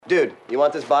Dude, you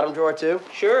want this bottom drawer too?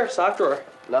 Sure, sock drawer.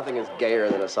 Nothing is gayer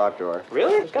than a sock drawer.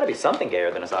 Really? There's gotta be something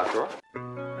gayer than a sock drawer.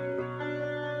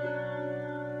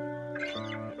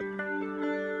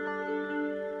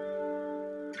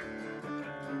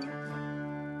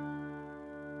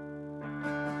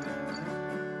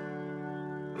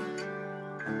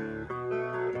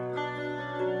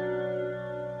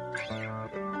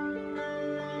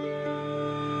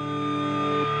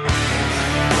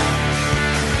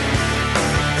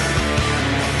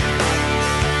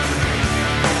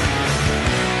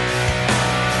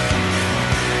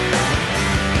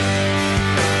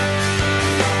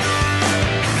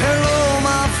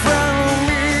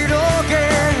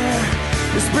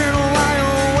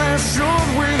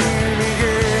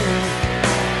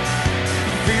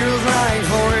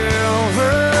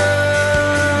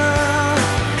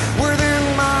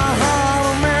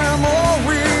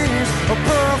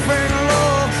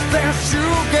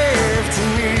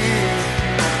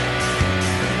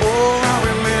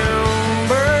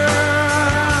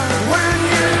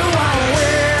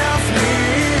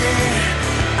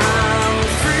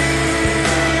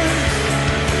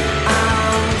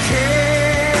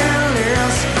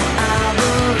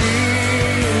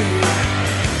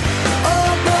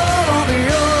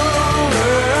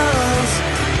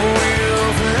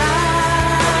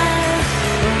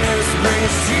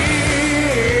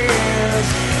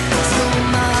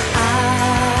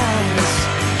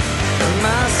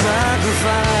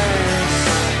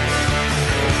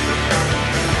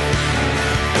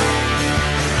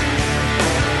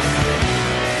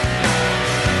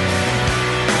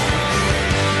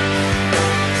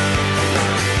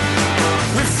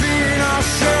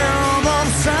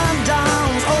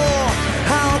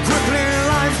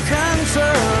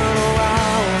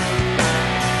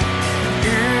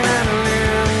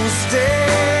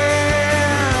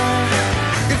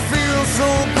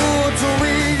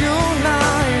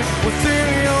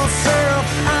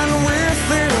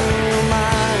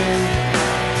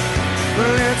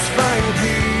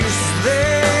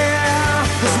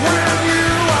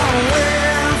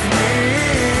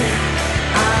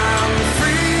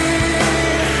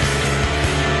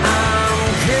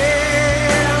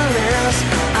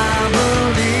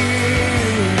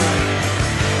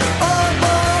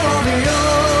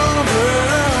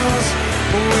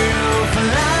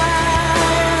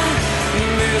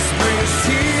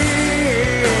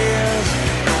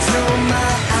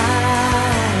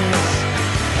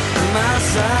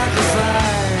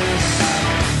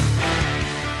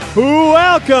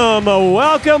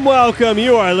 Welcome.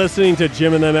 You are listening to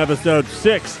Jim and Them episode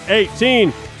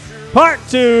 618, part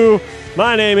 2.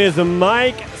 My name is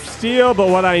Mike Steele, but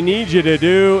what I need you to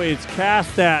do is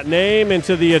cast that name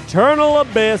into the eternal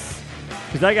abyss,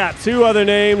 because I got 2 other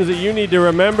names that you need to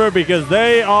remember, because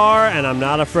they are, and I'm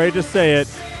not afraid to say it,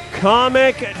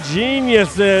 comic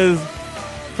geniuses.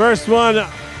 First one,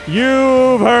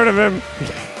 you've heard of him.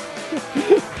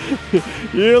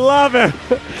 You love him,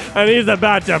 and he's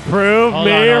about to prove Hold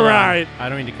me on. right. I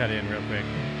don't mean to cut in real quick.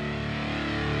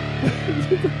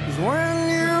 When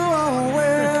you are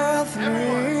with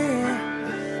me,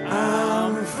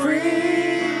 I'm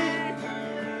free.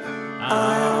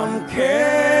 I'm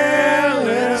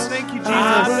careless. Thank you, Jesus.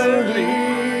 I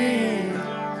believe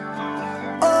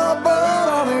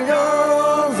above the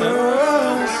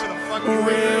others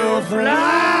will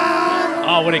fly.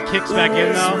 Oh, when it kicks back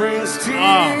in though.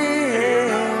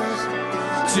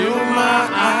 To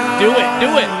my eyes. Do it.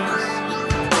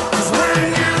 'Cause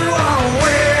when you are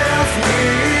with me,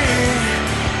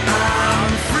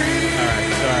 I'm free.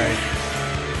 Alright, sorry.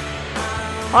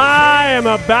 I am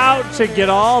about to get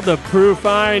all the proof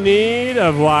I need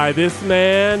of why this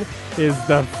man is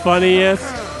the funniest,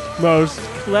 most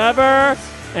clever,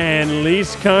 and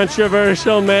least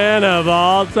controversial man of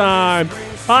all time.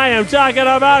 I am talking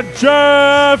about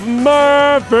Jeff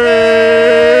Murphy!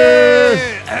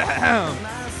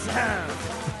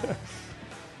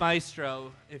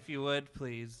 Maestro, if you would,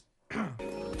 please.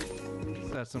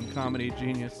 That's some comedy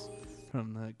genius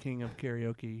from the King of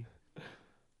Karaoke.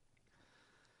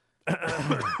 This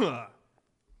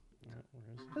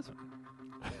one.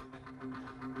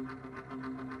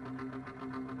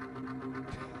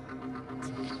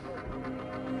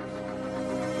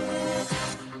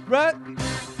 Right.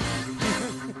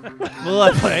 Will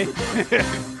I play?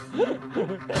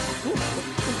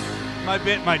 My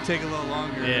bit might take a little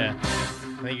longer. Yeah. I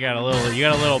think you got a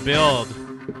little build.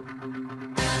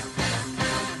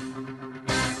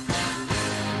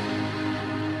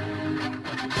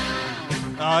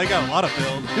 Oh, I got a lot of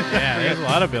build. Yeah, there's a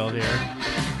lot of build here.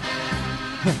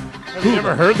 Have you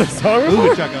never heard the song before?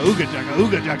 Ooga chaka, ooga chaka,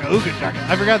 ooga chaka, ooga chaka.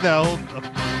 I forgot that old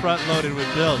front loaded with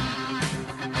build.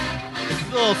 It's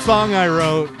a little song I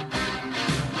wrote.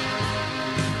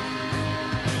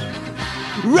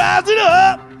 Rising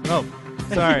up. Oh,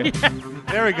 sorry.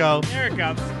 There we go. There it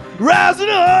comes. Rising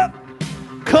up.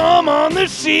 Come on the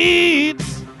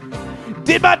sheets.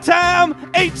 Did my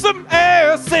time, ate some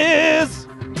asses.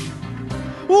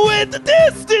 With the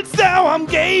distance now, I'm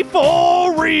gay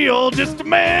for real. Just a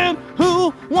man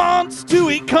who wants to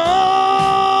eat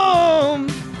cum.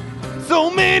 So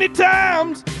many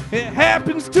times it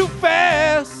happens too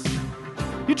fast.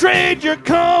 You trade your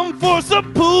cum for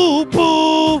some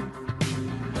poo-poo.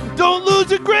 Don't lose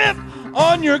your grip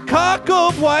on your cock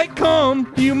of white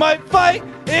cum. You might fight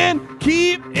and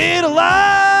keep it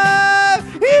alive.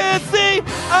 It's the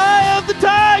eye of the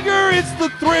tiger. It's the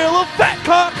thrill of fat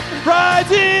cock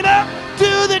rising up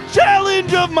to the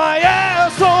challenge of my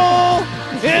asshole.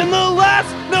 And the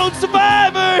last known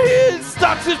survivor, he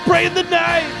stalks his prey in the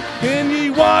night, and he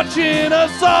watching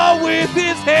us all with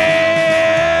his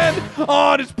hand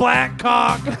on his black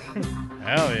cock.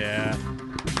 Hell yeah.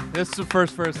 This is the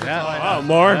first verse. Oh,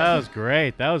 more. That was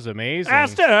great. That was amazing.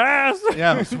 Ass to ass.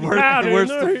 Yeah, it's Out in worse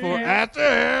the than heat. four.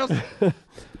 Ass.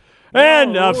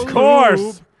 And of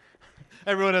course,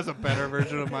 Everyone has a better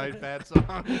version of my bad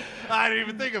song. I didn't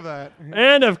even think of that.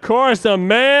 a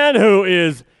man who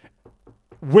is,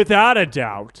 without a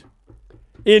doubt,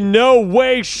 in no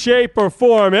way, shape, or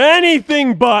form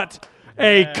anything but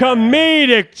a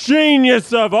comedic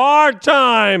genius of our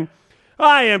time.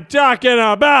 I am talking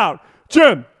about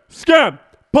Jim Scamp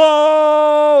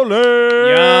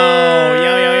Pauly.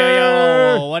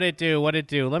 Yo. What it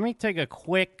do? Let me take a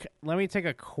quick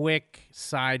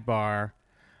sidebar.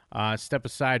 Step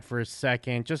aside for a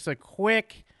second. Just a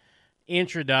quick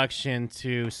introduction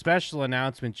to special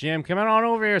announcement. Jim, come on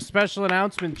over here. Special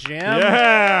announcement, Jim.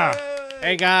 Yeah.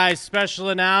 Hey guys, special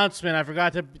announcement. I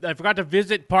forgot to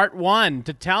visit part 1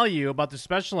 to tell you about the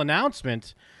special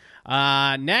announcement.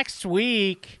 Next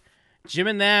week, Jim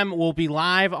and them will be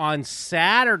live on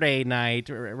Saturday night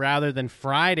rather than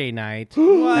Friday night.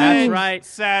 That's right.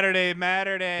 Saturday,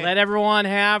 Matterday. Let everyone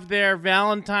have their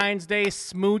Valentine's Day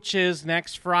smooches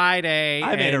next Friday.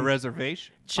 I made a and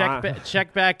reservation.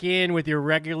 check back in with your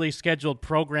regularly scheduled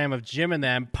program of Jim and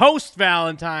them post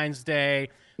Valentine's Day,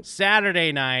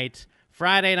 Saturday night,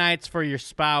 Friday nights for your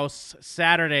spouse,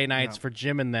 Saturday nights for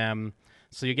Jim and them.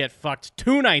 So you get fucked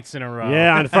 2 nights in a row.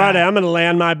 Yeah, on Friday, I'm going to lay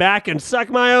on my back and suck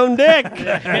my own dick.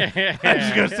 I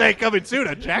was going to say, coming soon,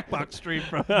 a Jackbox stream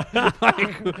from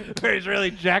Mike, where he's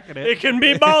really jacking it. It can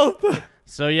be both.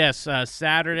 So yes,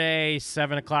 Saturday,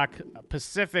 7 o'clock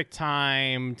Pacific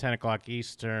time, 10 o'clock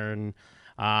Eastern,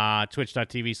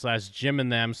 twitch.tv/Jim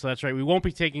and them. So that's right. We won't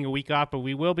be taking a week off, but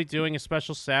we will be doing a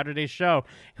special Saturday show.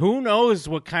 Who knows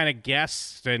what kind of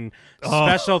guests and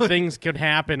special things could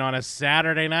happen on a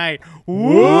Saturday night.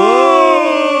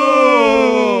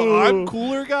 Whoa! I'm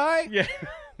cooler guy? Yeah.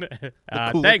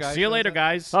 cooler Thanks. guy See you shows later, up.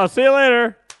 guys. I'll see you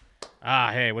later.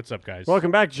 Hey, what's up, guys? Welcome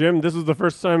back, Jim. This was the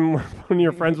first time one of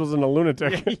your friends wasn't a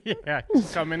lunatic. Yeah,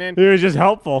 just coming in, He was just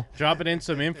helpful. dropping in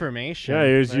some information. Yeah,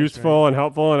 he was That's useful and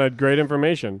helpful and had great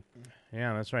information. right.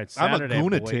 Yeah, that's right. I'm a Saturday,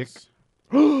 lunatic.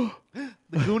 boys.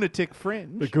 The Lunatic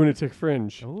Fringe. The Gunatic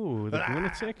Fringe. Ooh, the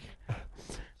lunatic?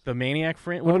 The maniac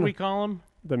friend? What do we call him?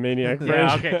 The Maniac Fringe.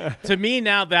 Yeah, okay. To me,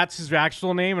 now that's his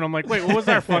actual name, and I'm like, wait, what was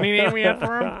our funny name we had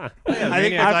for him? I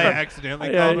think Maniac. I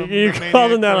accidentally Yeah, called him you the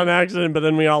called him Maniac that on Fringe. accident, but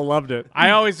then we all loved it.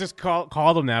 I always just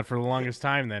called him that for the longest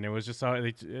time then. It was just, oh,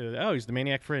 he's the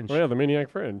Maniac Fringe. Oh, yeah, the Maniac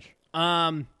Fringe.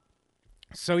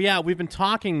 So, yeah, we've been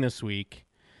talking this week,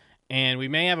 and we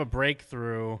may have a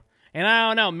breakthrough. And I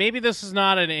don't know, maybe this is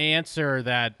not an answer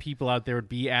that people out there would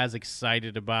be as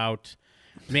excited about.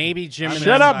 Maybe Jim and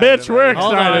Shut them- up, bitch. We're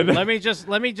Hold excited. on. Let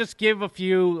me just give a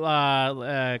few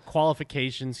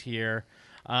qualifications here,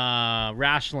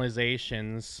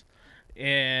 rationalizations,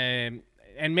 and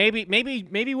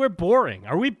maybe we're boring.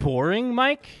 Are we boring,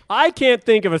 Mike? I can't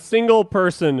think of a single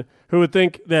person who would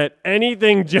think that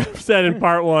anything Jeff said in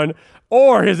part 1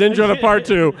 or his intro to part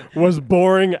 2 was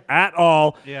boring at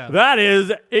all. Yeah. That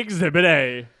is Exhibit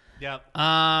A. Yep.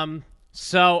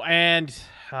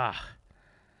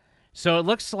 So it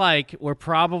looks like we're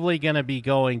probably going to be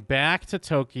going back to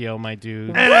Tokyo, my dude.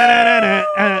 We're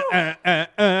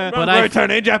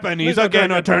turning Japanese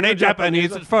again. We're turning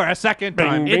Japanese for a second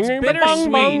time. Bing, It's bing,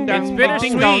 bittersweet. bing, It's bing,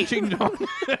 bittersweet. Ching dong.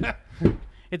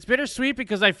 It's bittersweet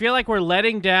because I feel like we're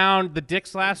letting down the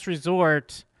Dick's Last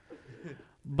Resort,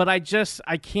 but I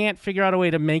can't figure out a way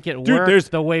to make it Dude, work there's-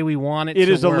 the way we want it to It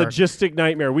is a work. logistic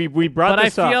nightmare. We brought But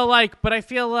this up.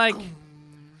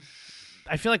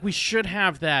 I feel like we should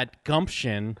have that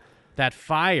gumption, that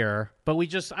fire, but we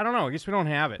just, I don't know. I guess we don't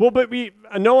have it. Well, but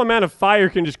no amount of fire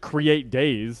can just create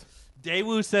days.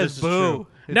 Daewoo says This is boo. true.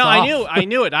 It's No, off. I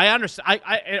knew it. I understand.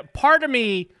 Part of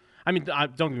me, I mean,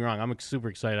 don't get me wrong. I'm super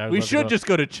excited. I would We love to should go. just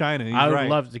go to China. He's I would right.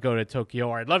 love to go to Tokyo.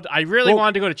 Or I really Well,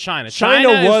 wanted to go to China. China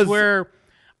China was- is where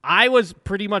I was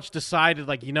pretty much decided,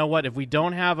 like, you know what? If we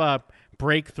don't have a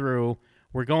breakthrough,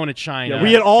 we're going to China. Yeah,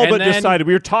 we had all And but then- decided.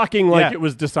 We were talking like Yeah. it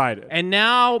was decided. And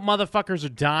now motherfuckers are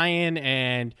dying,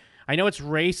 and I know it's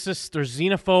racist or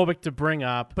xenophobic to bring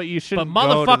up, But you but shouldn't go to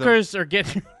the- motherfuckers are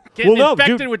getting Well, no,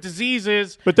 infected dude. with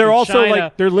diseases. But they're in also China.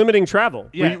 like they're limiting travel.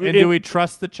 Yeah, and do we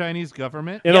trust the Chinese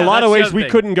government? In Yeah, a lot that's of the ways, other we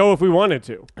thing. couldn't go if we wanted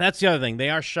to. That's the other thing. They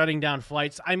are shutting down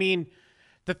flights. I mean,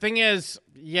 the thing is,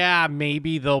 yeah,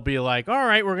 maybe they'll be like, all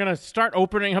right, we're gonna start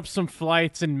opening up some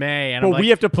flights in May. And But I'm like, we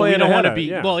have to but we plan don't ahead wanna of be.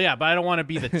 it, yeah. Well, yeah, but I don't want to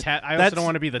be the test. I also don't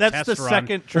want to be the That's test the run.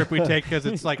 second trip we take because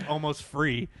it's like almost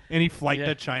free. Any flight Yeah.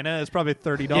 to China is probably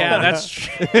 $30. Yeah, that's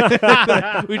true.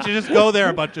 we should just go there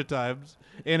a bunch of times,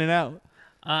 in and out.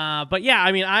 But yeah,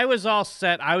 I mean, I was all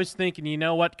set. I was thinking, you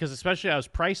know what? Because especially I was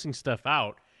pricing stuff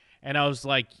out, and I was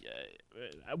like,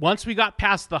 once we got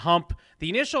past the hump, the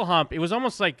initial hump, it was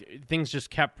almost like things just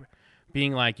kept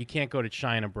being like, you can't go to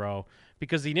China, bro.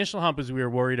 Because the initial hump is we were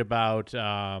worried about.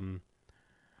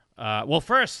 Well,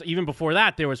 first, even before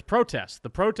that, there was protests. The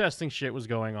protesting shit was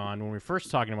going on when we were first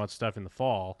talking about stuff in the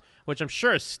fall, which I'm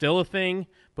sure is still a thing,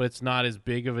 but it's not as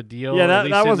big of a deal. Yeah, at that,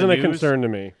 least that in wasn't the a news. concern to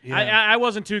me. I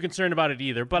wasn't too concerned about it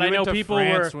either, but We I know went to people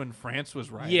France were. when France was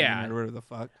right. Yeah. or whatever the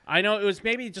fuck. I know it was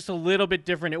maybe just a little bit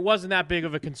different. It wasn't that big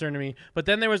of a concern to me. But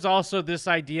then there was also this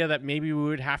idea that maybe we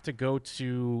would have to go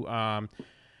to.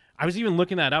 I was even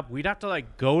looking that up. We'd have to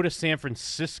like go to San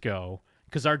Francisco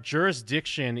because our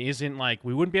jurisdiction isn't like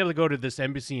we wouldn't be able to go to this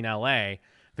embassy in L.A.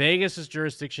 Vegas's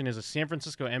jurisdiction is a San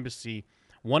Francisco embassy.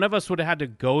 One of us would have had to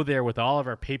go there with all of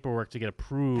our paperwork to get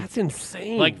approved. That's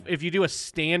insane. Like if you do a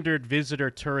standard visitor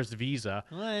tourist visa.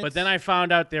 What? But then I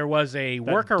found out there was a That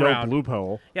workaround. dope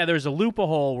loophole. Yeah, there's a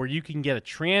loophole where you can get a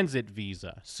transit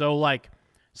visa. So, like,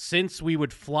 since we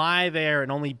would fly there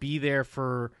and only be there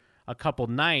for a couple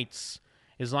nights,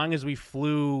 as long as we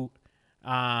flew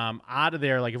out of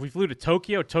there, like if we flew to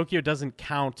Tokyo, Tokyo doesn't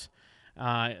count.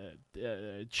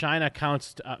 China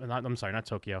counts. I'm sorry, not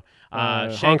Tokyo.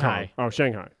 Hong Shanghai. Kong. Oh,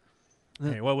 Shanghai.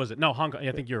 Okay, what was it? No, Hong Kong. Yeah,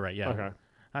 I think you're right. Yeah. Okay.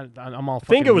 I'm all. I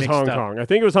think it was fucking Hong mixed up. Kong. I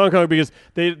think it was Hong Kong because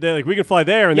they're like, we can fly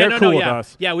there and they're cool with yeah.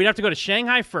 us. Yeah, we'd have to go to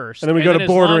Shanghai first. And then we go to as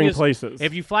long bordering as- places.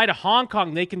 If you fly to Hong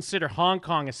Kong, they consider Hong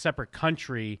Kong a separate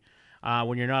country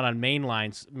when you're not on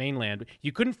mainland.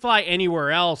 You couldn't fly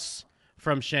anywhere else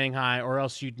from Shanghai or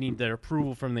else you'd need the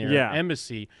approval from their Yeah.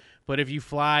 embassy. But if you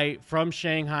fly from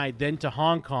Shanghai, then to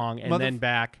Hong Kong, and then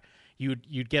back,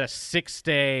 you'd get a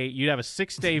 6-day. You'd have a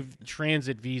 6-day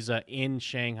transit visa in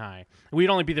Shanghai. We'd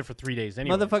only be there for 3 days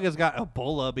anyway. Motherfuckers got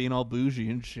Ebola being all bougie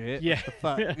and shit. Yeah. What the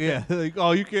fuck? Yeah. Like,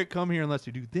 oh, you can't come here unless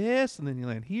you do this, and then you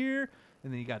land here,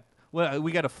 and then you got. Well,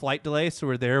 we got a flight delay, so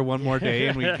we're there one more day,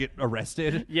 and we get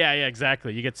arrested. Yeah,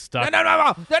 exactly. You get stuck.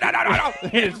 No.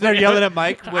 They're yelling at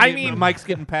Mike. When I mean- Mike's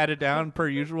getting patted down per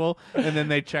usual, and then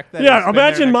they check that. Yeah, he's been there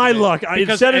imagine next my day. luck. Because-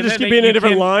 Instead of and just then being in you a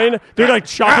different can- line, they're like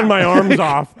chopping my arms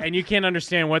off. And you can't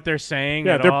understand what they're saying.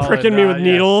 Yeah, at they're all, pricking and, me with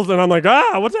yeah. needles, and I'm like,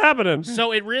 what's happening?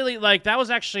 So it really, like, that was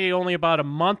actually only about a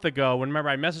month ago. When remember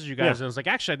I messaged you guys, Yeah. and I was like,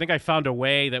 actually, I think I found a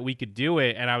way that we could do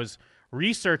it, and I was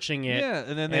researching it. Yeah,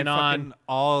 and then they and fucking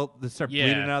all they start Yeah.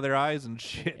 bleeding out of their eyes and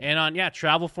shit. And on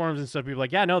travel forums and stuff, people are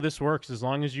like, yeah, no, this works as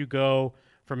long as you go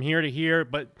from here to here.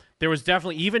 But there was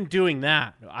definitely, even doing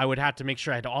that, I would have to make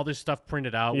sure I had all this stuff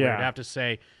printed out. Where Yeah. I'd have to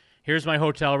say, here's my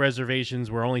hotel reservations.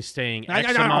 We're only staying No, X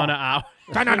no, no. amount of hours.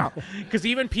 No. Because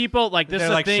even people like this They're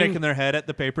is like the thing. shaking their head at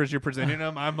the papers you're presenting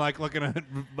them. I'm like looking at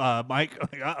Mike.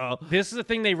 Like, uh-oh. This is a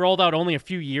thing they rolled out only a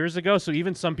few years ago. So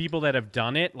even some people that have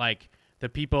done it, like the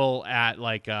people at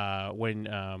like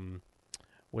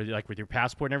with your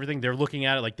passport and everything, they're looking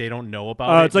at it like they don't know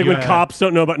about it. It's like You when cops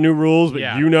don't know about new rules, but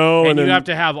yeah. you know, and then you have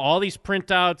to have all these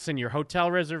printouts and your hotel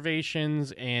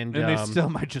reservations, and And they still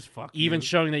might just fuck even you.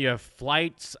 showing that you have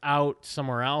flights out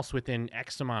somewhere else within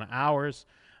X amount of hours.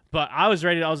 But I was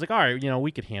ready. I was like, all right,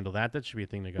 we could handle that. That should be a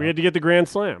thing to go. we had to get the Grand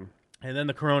Slam. And then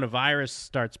the coronavirus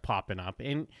starts popping up.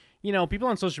 And, people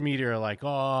on social media are like,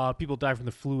 oh, people die from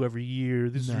the flu every year.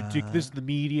 This is ridiculous. This is the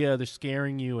media. They're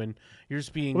scaring you, and you're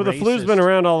just being Well, the racist. flu's been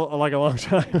around a long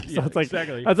time. So Yeah, it's like,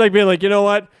 exactly. That's like being like, you know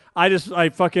what? I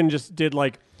fucking just did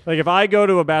like if I go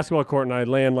to a basketball court and I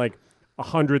land like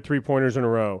 100 3-pointers in a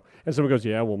row, and someone goes,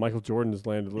 yeah, well, Michael Jordan has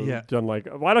landed. Yeah. Done like,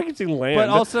 why don't you see land? But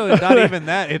also, not even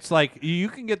that. It's like you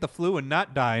can get the flu and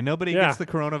not die. Nobody Yeah. gets the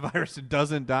coronavirus and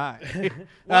doesn't die. Well,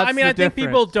 I That's mean, the I think difference.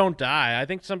 people don't die. I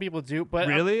think some people do. But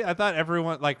Really? I thought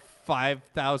everyone, like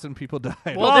 5,000 people died.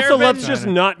 Well, also, there have let's been- just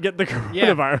not get the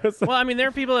coronavirus. Well, I mean, there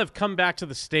are people that have come back to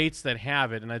the States that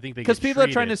have it, and I think they Because get people are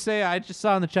trying to treated. say, I just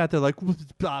saw in the chat, they're like,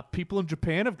 people in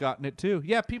Japan have gotten it too.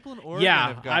 Yeah, people in Oregon have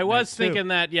Yeah, gotten I was it too. thinking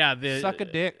that. Yeah, Suck a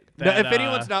dick. No, that, if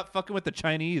anyone's not fucking with the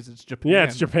Chinese, it's Japan. Yeah,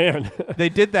 it's Japan. They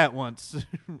did that once.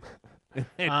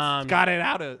 They Um, got it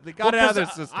out of Well, their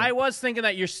 'cause system. I was thinking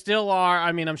that you still are.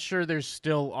 I mean, I'm sure there's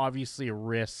still obviously a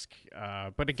risk,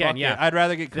 but again, Fuck yeah, it. I'd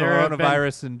rather get There have been-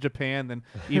 coronavirus in Japan than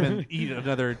even eat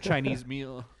another Chinese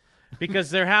meal.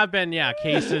 because there have been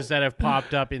cases that have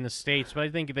popped up in the States, but I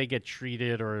think they get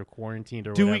treated or quarantined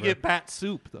or Do whatever. we get bat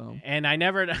soup though? And I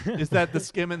never. Is that the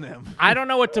skim in them? I don't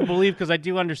know what to believe because I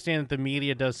do understand that the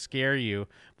media does scare you,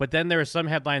 but then there are some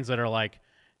headlines that are like,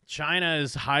 China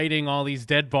is hiding all these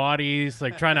dead bodies,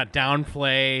 like trying to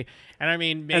downplay. And I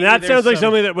mean, maybe And that there's sounds like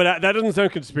some- something that doesn't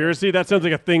sound conspiracy. That sounds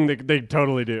like a thing that they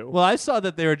totally do. Well, I saw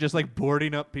that they were just like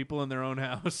boarding up people in their own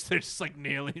house. They're just like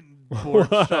nailing boards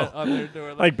shut on their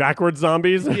door. Like backwards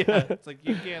zombies. yeah, it's like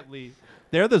you can't leave.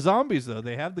 They're the zombies though.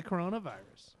 They have the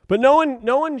coronavirus. But no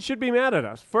one should be mad at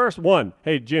us. First one,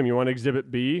 hey Jim, you want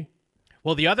Exhibit B?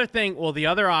 Well, the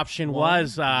other option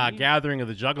was Gathering of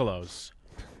the Juggalos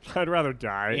I'd rather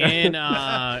die. in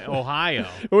Ohio.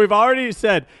 But we've already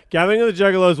said Gathering of the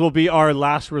Juggalos will be our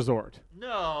last resort.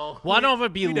 No. Well, I don't know if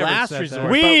it'd be never last said that.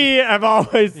 resort. We have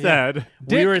always said.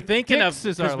 we were thinking Dick's of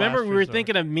is our because remember last we were resort.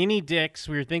 thinking of Mini Dicks.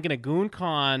 We were thinking of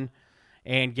GoonCon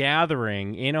and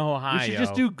Gathering in Ohio. We should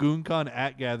just do GoonCon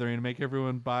at Gathering and make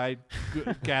everyone buy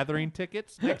Gathering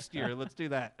tickets next year. Let's do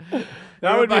that.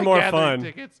 That would be Everyone buy more Gathering fun.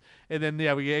 Tickets, and then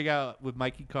we hang out with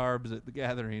Mikey Carbs at the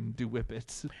Gathering and do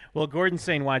whippets. Well, Gordon's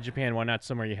saying why Japan? Why not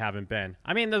somewhere you haven't been?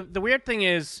 I mean, the weird thing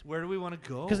is Where do we want to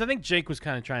go? because I think Jake was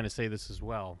kind of trying to say this as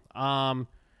well.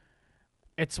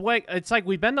 It's like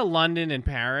we've been to London and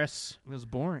Paris, it was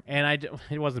boring. and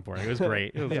it wasn't boring. It was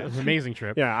great. It was an amazing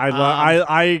trip. Yeah,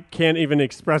 I can't even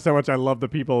express how much I love the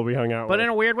people we hung out But with. in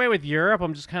a weird way with Europe,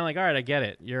 I'm just kind of like, all right, I get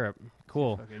it. Europe,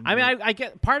 cool. I mean, I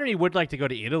get. Part of me would like to go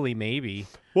to Italy, maybe.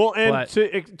 Well, and But-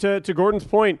 to Gordon's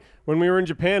point, when we were in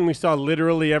Japan, we saw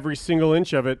literally every single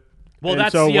inch of it. Well, And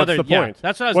that's so the what's other. the yeah, point?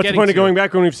 that's what I was What's the getting point of to. going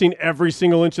back when we've seen every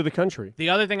single inch of the country?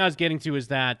 The other thing I was getting to is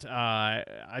that,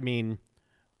 I mean,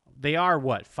 they are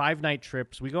what 5-night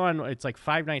trips. We go on. It's like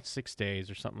 5 nights, 6 days,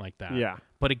 or something like that. Yeah.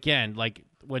 But again, like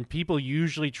when people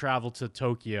usually travel to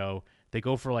Tokyo, they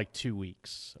go for like 2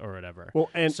 weeks or whatever. Well,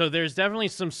 and- so there's definitely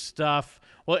some stuff.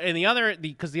 Well, and the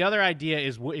other idea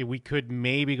is we could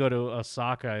maybe go to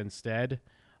Osaka instead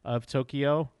of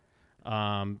Tokyo,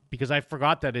 because I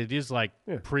forgot that it is like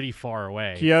pretty far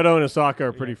away. Kyoto and Osaka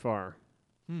are pretty far.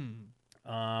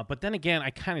 But then again, I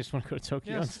kind of just want to go to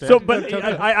Tokyo instead. So, but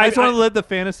I just want to live the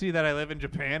fantasy that I live in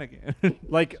Japan again.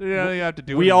 like You don't have to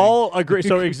do we anything. all agree.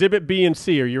 So Exhibit B and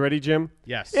C. Are you ready, Jim?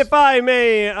 Yes. If I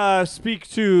may speak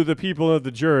to the people of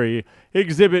the jury,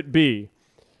 Exhibit B.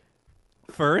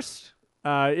 first.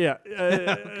 Yeah.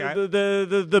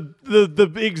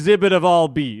 The exhibit of all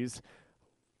B's.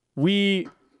 We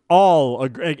all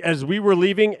agree, as we were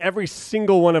leaving, every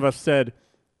single one of us said,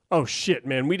 "Oh shit,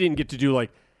 man, we didn't get to do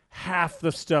like half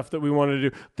the stuff that we wanted to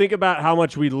do." Think about how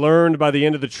much we learned by the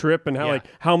end of the trip, and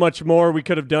how much more we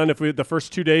could have done if the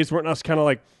first 2 days weren't us kind of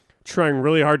like trying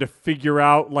really hard to figure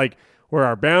out like where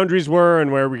our boundaries were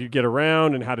and where we could get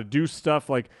around and how to do stuff.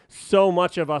 Like so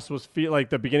much of us was like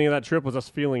the beginning of that trip was us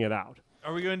feeling it out.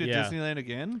 Are we going to Yeah. Disneyland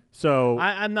again? So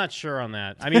I'm not sure on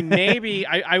that. I mean, maybe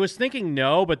I was thinking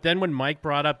no, but then when Mike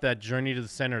brought up that journey to the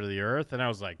center of the earth, and I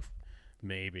was like,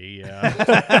 maybe,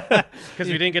 yeah, because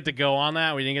we didn't get to go on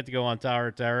that. We didn't get to go on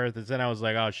Tower to Earth, and then I was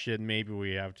like, oh shit, maybe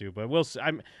we have to. But we'll.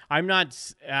 I'm not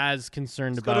as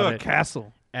concerned Let's go about to a it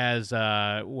castle. as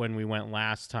when we went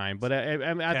last time. But I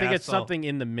think it's Castle. something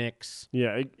in the mix.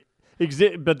 yeah,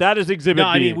 but that is Exhibit No, B.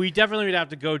 I mean we definitely would have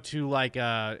to go to like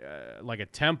a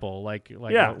temple, like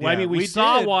Yeah. I mean we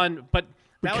saw did. one, but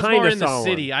that was kinda more in the saw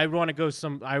city. I want to go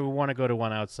I would want to go to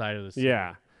one outside of the city.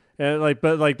 Yeah. And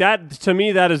but that to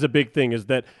me, that is a big thing is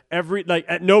that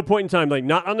at no point in time, like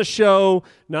not on the show,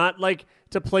 not like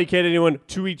to placate anyone,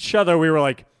 to each other, we were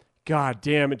like, God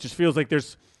damn, it just feels like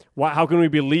how can we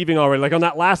be leaving already? Like on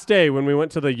that last day when we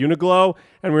went to the Uniqlo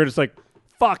and we were just like,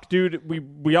 fuck, dude,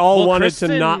 we all Well, wanted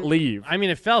Kristen, to not leave. I mean,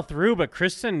 it fell through, but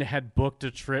Kristen had booked a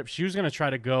trip. She was going to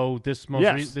try to go this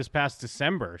past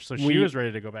December, so she was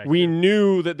ready to go back. We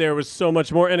knew that there was so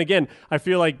much more. And again, I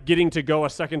feel like getting to go a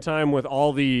second time with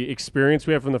all the experience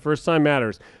we have from the first time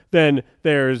matters. Then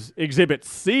there's Exhibit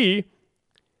C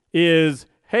is,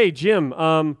 hey, Jim,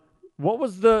 what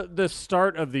was the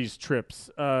start of these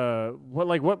trips?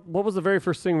 What was the very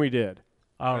first thing we did?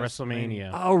 Oh, WrestleMania.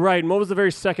 Oh, right. And what was the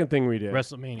very second thing we did?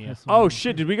 WrestleMania. Oh,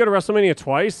 shit. Did we go to WrestleMania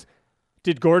twice?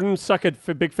 Did Gordon suck a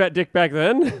big fat dick back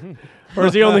then? Or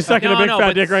is he only sucking a big fat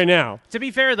but dick right now? To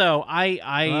be fair, though,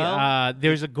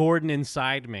 there's a Gordon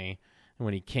inside me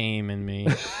when he came in me.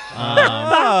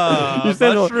 You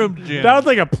said Mushroom Jim. that was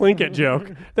like a Plinkett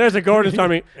joke. There's a Gordon inside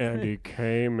me, and he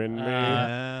came in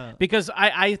me. Because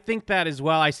I think that as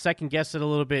well. I second guess it a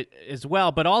little bit as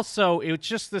well. But also, it's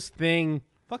just this thing.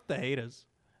 Fuck the haters.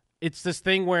 It's this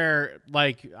thing where,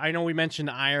 like, I know we mentioned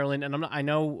Ireland, and I don't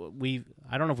know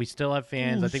if we still have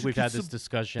fans. I think we've had this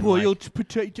discussion. Boiled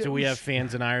potatoes. Do we have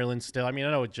fans in Ireland still? I mean,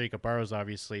 I know with Jacob Burrows,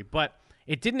 obviously, but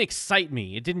it didn't excite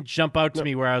me. It didn't jump out to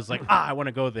me where I was like, I want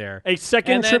to go there. A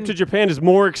second And trip then- to Japan is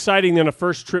more exciting than a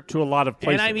first trip to a lot of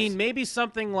places. And I mean, maybe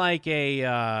something like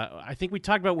I think we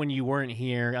talked about when you weren't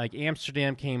here, like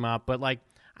Amsterdam came up, but like,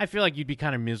 I feel like you'd be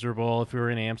kind of miserable if we were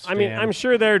in Amsterdam. I mean, I'm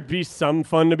sure there'd be some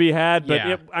fun to be had, but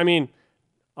Yeah.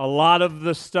 a lot of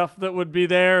the stuff that would be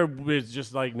there is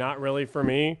just like not really for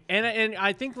me. And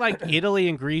I think like Italy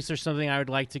and Greece are something I would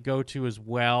like to go to as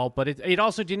well, but it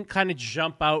also didn't kind of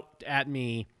jump out at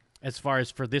me as far as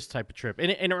for this type of trip.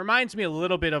 And it reminds me a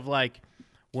little bit of like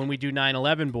when we do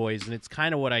 9/11 Boys, and it's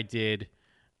kind of what I did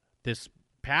this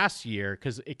past year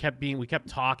because we kept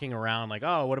talking around like,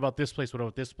 oh, what about this place? What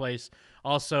about this place?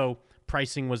 Also,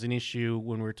 pricing was an issue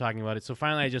when we were talking about it. So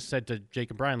finally I just said to Jake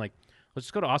and Brian, like, let's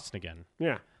just go to Austin again.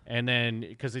 Yeah. And then,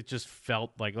 because it just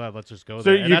felt like, well, let's just go So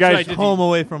there. you And that's what guys- I did Home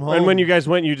away from home. And when you guys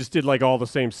went, you just did like all the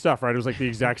same stuff, right? It was like the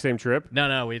exact same trip.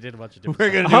 No, we did a bunch of different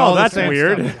We're stuff. gonna do all Oh, the that's same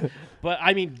weird. stuff. But,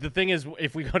 I mean, the thing is,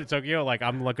 if we go to Tokyo, like,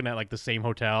 I'm looking at, like, the same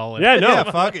hotel. And Yeah, no. Yeah,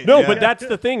 fuck it, No, yeah. but that's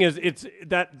the thing is it's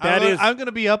that is I'm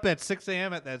gonna be up at 6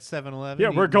 a.m. at that 7-Eleven. yeah,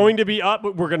 we're going to be up.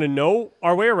 We're going to know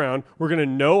our way around. We're going to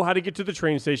know how to get to the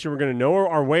train station. We're going to know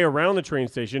our way around the train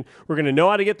station. We're going to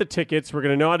know how to get the tickets. We're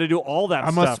going to know how to do all that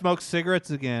I'm stuff. gonna smoke cigarettes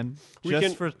again We just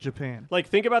can- for Japan. Like,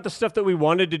 think about the stuff that we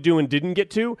wanted to do and didn't get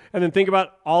to, and then think about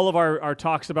all of our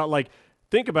talks about, like,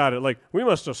 think about it. Like, we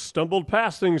must have stumbled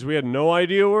past things. We had no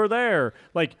idea were there.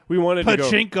 Like, we wanted to go.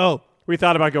 Pachinko. We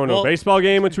thought about going to Well- a baseball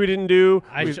game, which we didn't do.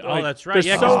 oh, Like, that's right. there's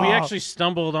Yeah, so- because we actually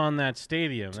stumbled on that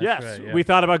stadium. That's Yes, right, yeah. we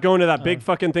thought about going to that big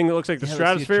fucking thing that looks like the let's see a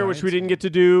Stratosphere, which we Giants didn't get to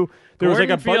do. There was like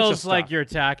Gordon a bunch of feels stuff. like you're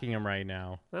attacking him right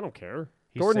now. I don't care.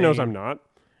 He's Gordon knows saying- I'm not.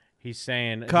 He's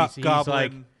saying, he's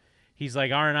Goblin.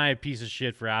 like, aren't I a piece of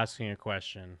shit for asking a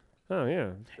question? Oh yeah.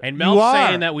 And You Mel's are.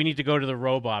 saying that we need to go to the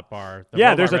robot bar. The Yeah,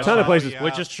 robot there's a ton of restaurant, places. yeah.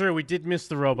 Which is true. We did miss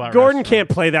the robot Gordon restaurant. can't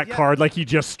play that card like he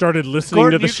just started listening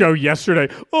Gordon, to the you show yesterday.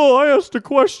 Oh, I asked a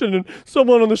question and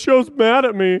someone on the show's mad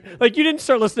at me. Like, you didn't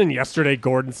start listening yesterday,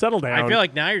 Gordon. Settle down. I feel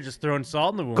like now you're just throwing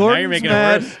salt in the wound. Gordon's now you're making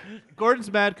mad. it worse.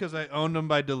 Gordon's mad because I owned him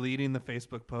by deleting the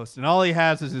Facebook post, and all he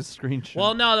has is his screenshot.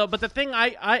 Well, no, though. But the thing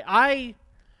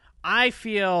I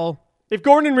feel, if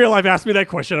Gordon in real life asked me that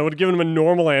question, I would have given him a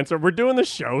normal answer. We're doing the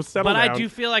show. Settle but down. I do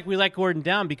feel like we let Gordon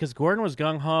down because Gordon was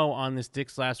gung ho on this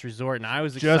Dick's Last Resort, and I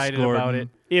was Just excited about Gordon. it.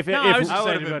 If No, if, I was I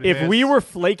would've excited about been it. if we were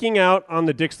flaking out on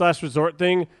the Dick's Last Resort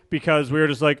thing because we were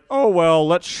just like, oh well,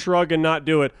 let's shrug and not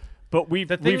do it. But we've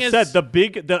thing is- said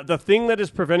the thing that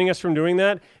is preventing us from doing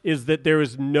that is that there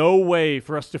is no way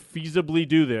for us to feasibly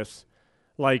do this.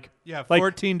 Like, Yeah, like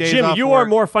 14 days Jim, off you are work.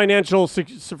 more financially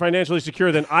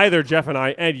secure than either Jeff and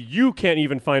I, and you can't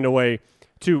even find a way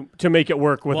to make it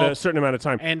work with Well, a certain amount of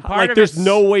time. and part like, of there's it's-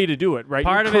 no way to do it. Right?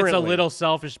 Part of it's a Currently. little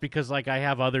selfish because like I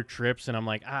have other trips and I'm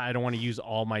like I don't want to use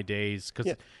all my days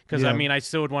because Yeah. I mean I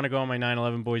still would want to go on my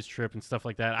 9/11 boys trip and stuff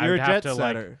like that. You're I'd a have jet to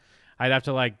setter. I'd have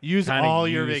to like Use kinda all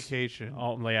your use vacation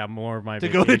more of my to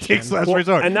vacation. go to Dick's Last Well,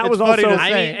 Resort. and that It's was funny also- to I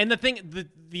say. mean, and the thing,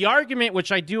 the argument,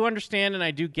 which I do understand and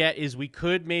I do get, is we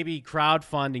could maybe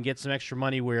crowdfund and get some extra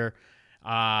money where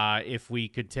if we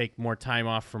could take more time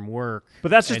off from work. But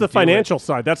that's just and the do financial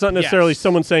side. That's not necessarily Yes.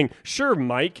 someone saying, sure,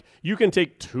 Mike, you can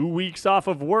take 2 weeks off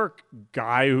of work,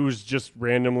 guy who's just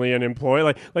randomly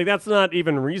unemployed. Like that's not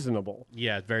even reasonable.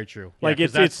 Yeah, very true. Like, Yeah,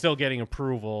 'cause it's that's still getting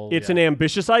approval. It's yeah. an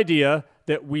ambitious idea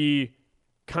that we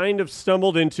kind of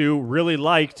stumbled into, really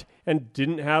liked, and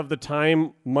didn't have the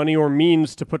time, money, or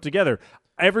means to put together.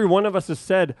 Every one of us has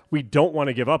said we don't want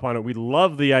to give up on it. We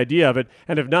love the idea of it,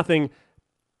 and if nothing,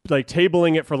 like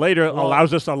tabling it for later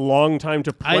allows us a long time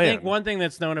to plan. I think one thing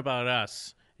that's known about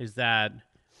us is that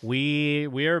we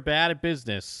are bad at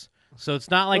business. So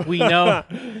it's not like we know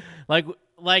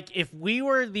like if we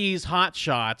were these hot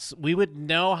shots, we would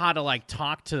know how to like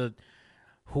talk to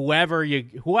whoever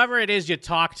it is you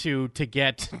talk to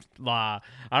get I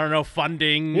don't know,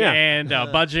 funding Yeah. and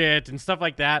budget and stuff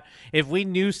like that. If we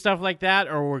knew stuff like that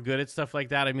or were good at stuff like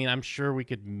that, I mean, I'm sure we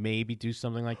could maybe do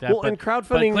something like that. Well, and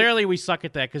crowdfunding- but clearly we suck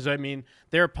at that because I mean,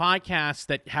 there are podcasts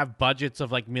that have budgets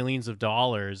of like millions of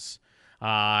dollars,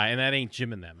 and that ain't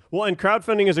Jim and them. Well, and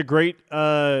crowdfunding is a great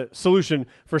solution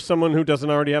for someone who doesn't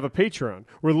already have a Patreon.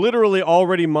 We're literally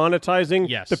already monetizing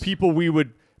Yes. the people we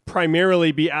would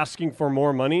primarily be asking for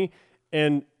more money.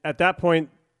 And at that point,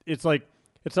 it's like,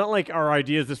 it's not like our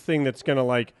idea is this thing that's going to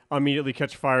like immediately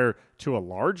catch fire to a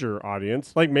larger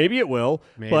audience. Like maybe it will,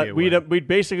 Maybe but it we'd will. we'd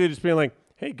basically just be like,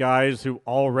 hey guys who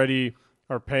already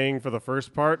are paying for the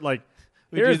first part, like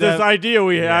here's do that- this idea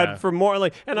we Yeah. had for more.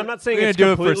 Like, and I'm not saying We're it's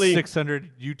gonna do it for completely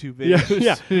 600 YouTube Yeah, videos.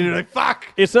 yeah. You're like, fuck.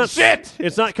 It's not shit.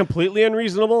 It's not completely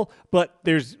unreasonable, but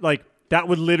there's like that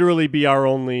would literally be our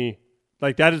only,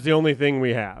 like that is the only thing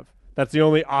we have. That's the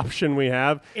only option we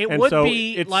have. It And would so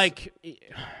be it's, like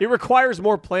it requires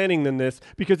more planning than this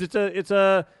because it's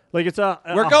a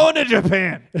We're going to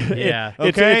Japan. yeah.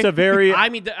 It's a very I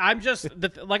mean, I'm just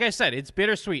like I said, it's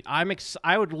bittersweet. I'm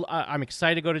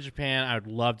excited to go to Japan. I would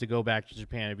love to go back to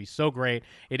Japan. It'd be so great.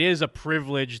 It is a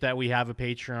privilege that we have a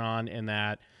Patreon and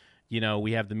that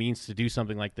we have the means to do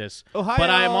something like this. Ohio. But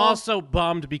I'm also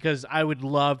bummed because I would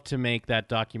love to make that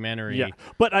documentary. yeah.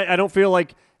 But I don't feel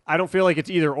like it's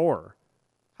either or.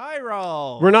 High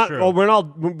roll. We're not. True. Oh,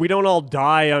 we don't all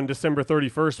die on December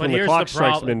 31st But when the here's clock the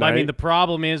strikes problem. midnight. I mean, the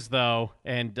problem is though,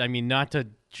 and I mean not to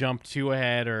jump too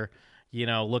ahead or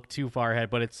look too far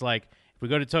ahead, but it's like if we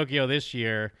go to Tokyo this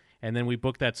year and then we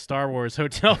book that Star Wars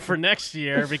hotel for next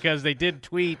year because they did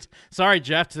tweet. Sorry,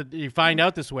 Jeff, you find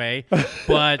out this way,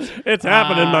 but It's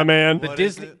happening, my man. The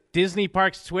What Disney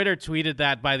Parks Twitter tweeted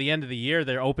that by the end of the year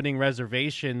they're opening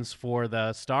reservations for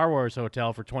the Star Wars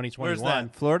hotel for 2021. Where's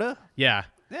that? Florida? Yeah.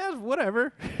 Yeah,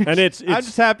 whatever. And it's I'm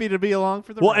just happy to be along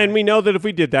for the well, ride. and we know that if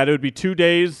we did that, it would be 2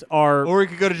 days or we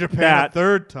could go to Japan that, a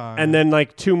third time. and then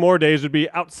like 2 more days would be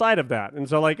outside of that. And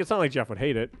so like it's not like Jeff would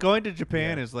hate it. going to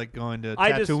Japan is like going to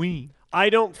I just- Tatooine. I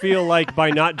don't feel like by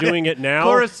not doing it now,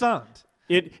 Coruscant.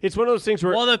 it's one of those things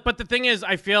where Well, but the thing is,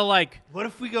 I feel like What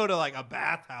if we go to like a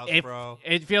bathhouse, bro?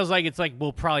 it feels like it's like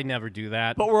we'll probably never do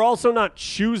that. but we're also not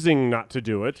choosing not to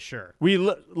do it. Sure.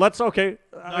 Let's okay.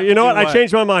 Not You know to what? do I what?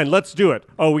 changed my mind. Let's do it.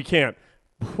 Oh, we can't.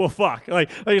 Well, fuck. Like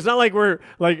it's not like we're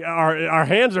like our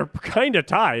hands are kind of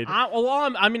tied.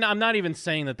 I'm not even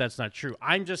saying that that's not true.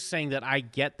 I'm just saying that I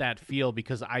get that feel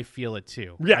because I feel it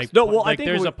too. Yes. No, well, I like think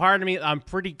there's we- a part of me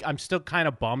I'm still kind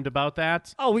of bummed about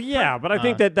that. Oh yeah, but I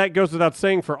think that goes without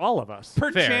saying for all of us.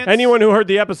 Perchance. Anyone who heard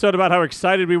the episode about how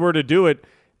excited we were to do it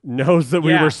knows that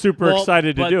we Yeah. were super Well,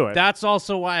 excited to but do it. That's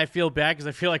also why I feel bad because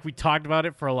I feel like we talked about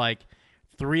it for like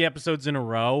 3 episodes in a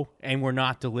row and we're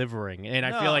not delivering. And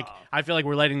I feel like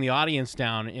we're letting the audience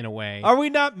down in a way. Are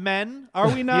we not men? Are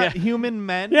we not Yeah. human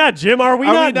men? Yeah, Jim, are we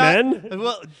not men?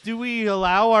 Well, do we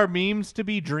allow our memes to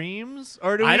be dreams,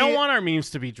 or do I we? don't want our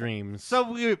memes to be dreams.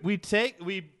 So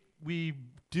we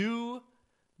do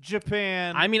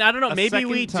Japan. I mean, I don't know. a Maybe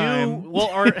we second time. do. Well,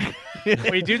 or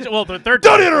we do. Well, the third.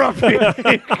 Don't interrupt me.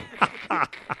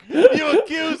 You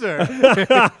accuser.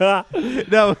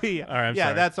 No, right, I'm yeah,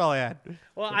 sorry. that's all I had.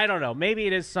 Well, I don't know. Maybe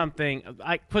it is something.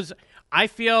 Because I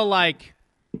feel like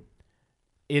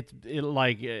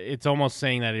it's almost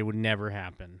saying that it would never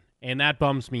happen, and that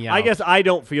bums me out. I guess I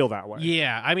don't feel that way.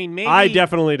 Yeah. I mean, maybe I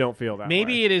definitely don't feel that way.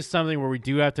 maybe it is something where we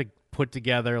do have to put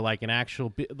together like an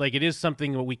actual. Like it is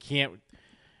something that we can't.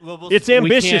 It's we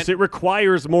ambitious. can't- It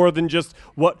requires more than just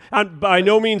what. By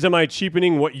no means am I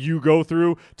cheapening what you go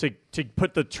through to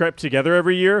put the trip together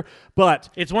every year, but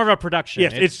It's more of a production.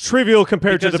 yes, it's trivial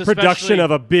compared to because the production especially- of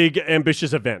a big,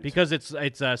 ambitious event. because it's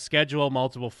a schedule,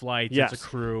 multiple flights. yes, It's a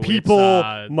crew, people,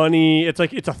 It's, money. It's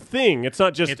like it's a thing. It's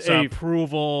not just it's a.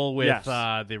 approval with Yes.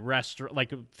 the restaurant,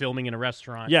 like filming in a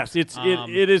restaurant. Yes, it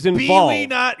is Be involved. we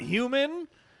not human?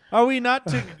 Are we not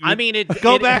to? I mean,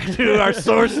 go back to our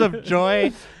source of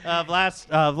joy of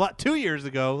 2 years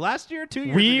ago. Last year, 2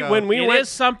 years ago. when we It went is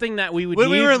something that we would when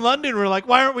need. we were in London, we were like,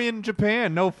 "Why aren't we in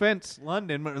Japan?" No offense,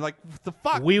 London. But we're like, what the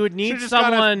fuck? we would need Should've just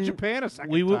gone to someone. Japan a second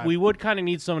we would time. we would kind of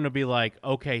need someone to be like,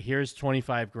 okay, here's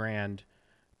 $25,000.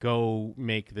 Go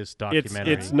make this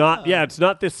documentary. It's not it's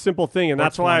not this simple thing, and Or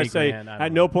that's why I 20 say grand, I at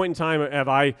don't no know. point in time have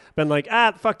I been like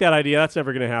fuck that idea, that's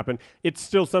never going to happen. It's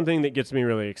still something that gets me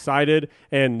really excited,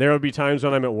 and there will be times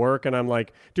when I'm at work and I'm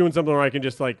like doing something where I can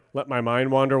just like let my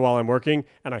mind wander while I'm working,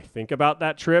 and I think about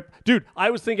that trip. Dude, I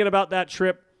was thinking about that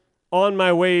trip on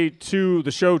my way to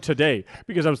the show today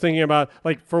because I was thinking about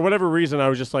like for whatever reason I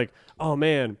was just like, oh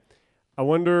man, I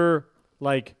wonder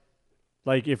like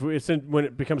Like when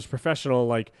it becomes professional,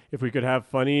 like if we could have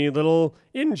funny little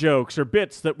in-jokes or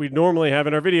bits that we normally have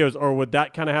in our videos, or would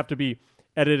that kind of have to be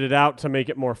edited out to make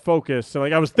it more focused? So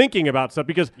like I was thinking about stuff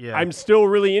because I'm still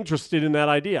really interested in that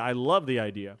idea. I love the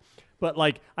idea. But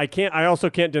like I also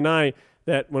can't deny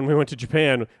that when we went to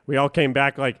Japan, we all came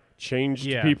back like changed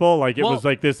people. Like it was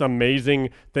like this amazing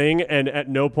thing, and at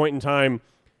no point in time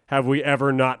have we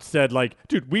ever not said like,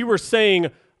 dude, we were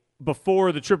saying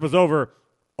before the trip was over,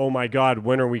 oh my God,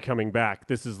 when are we coming back?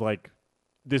 This is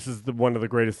one of the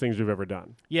greatest things we've ever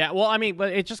done. Yeah, well, I mean,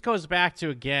 but it just goes back to,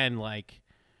 again, like,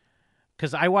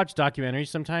 because I watch documentaries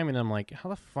sometime, and I'm like, how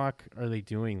the fuck are they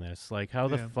doing this? Like, how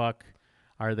the fuck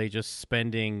are they just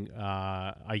spending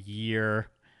a year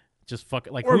just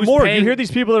like, or who's more? paying? You hear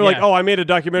these people that are like, oh, I made a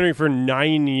documentary for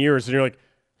 9 years, and you're like,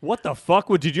 what the fuck?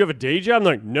 Did you have a day job? I'm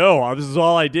like, no, this is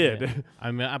all I did. Yeah. I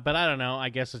mean, but I don't know. I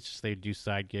guess it's just they do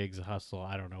side gigs, hustle.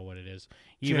 I don't know what it is.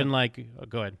 Even like,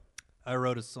 go ahead. I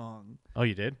wrote a song. Oh,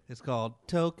 you did? It's called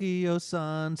Tokyo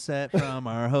Sunset from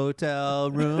our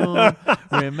hotel room.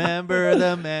 Remember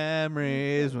the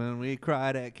memories when we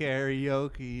cried at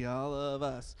karaoke, all of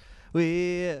us.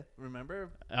 We remember?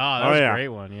 Oh, that was a great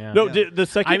one. Yeah. No, the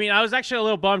second. I mean, I was actually a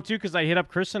little bummed too because I hit up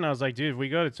Kristen. I was like, "Dude, if we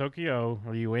go to Tokyo,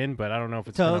 are you in?" But I don't know if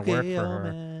it's going to work for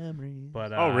her. Memories.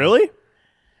 But oh, really?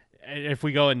 If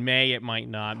we go in May, it might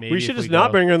not. Maybe we should just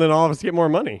not bring her, and then all of us get more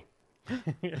money.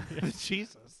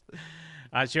 Jesus.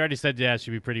 She already said, yeah,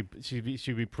 she'd be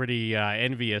pretty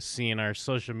envious seeing our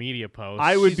social media posts.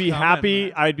 I would be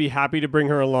happy. I'd be happy to bring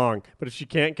her along. But if she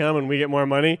can't come and we get more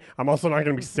money, I'm also not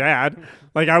going to be sad.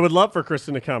 Like, I would love for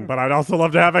Kristen to come, but I'd also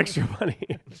love to have extra money.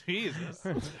 Jesus.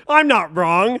 I'm not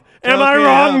wrong. Am I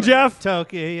wrong, Jeff?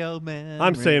 Tokyo man.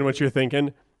 I'm saying what you're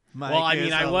thinking. Well, I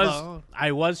mean,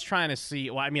 I was trying to see.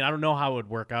 Well, I mean, I don't know how it would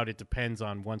work out. It depends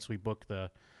on once we book the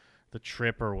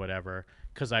trip or whatever.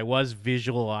 Because I was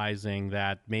visualizing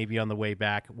that maybe on the way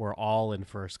back we're all in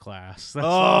first class. That's what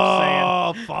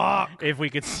I'm saying. Fuck! If we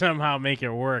could somehow make it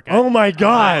work. Oh my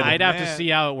God! I'd have to see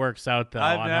how it works out though,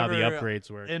 I've on never how the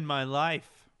upgrades work. in my life.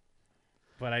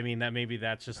 But I mean,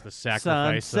 that's just the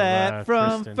sacrifice Sunset of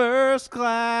from Kristen. first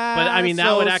class. But I mean,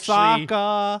 that would actually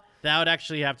Osaka. that would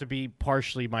actually have to be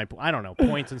partially my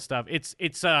points and stuff. It's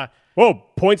Whoa,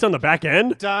 points on the back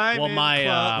end? Diamond my,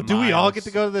 Club. Do we all miles. get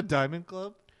to go to the Diamond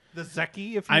Club? The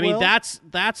Zeki, if you I mean, will?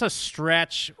 that's a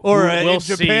stretch. Or we'll in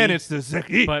Japan, see, it's the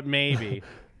Zeki. but maybe.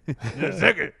 The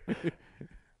Zeki.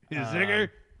 The Zeki.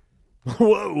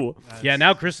 Whoa. Yeah,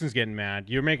 now Kristen's getting mad.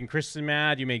 You're making Kristen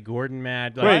mad. You made Gordon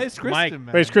mad. Why Like, is Kristen Mike,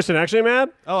 mad? Wait, is Kristen actually mad?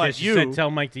 Oh, yeah, it's she you. said tell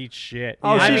Mike to eat shit. Oh,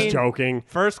 I she's mean, joking.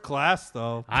 First class,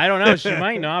 though. I don't know. She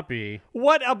might not be.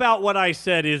 What about what I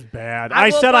said is bad? I I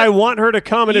will, said but I want her to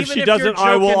come, and if even she if you're doesn't,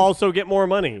 I will joking- also get more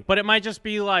money. But it might just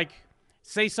be like,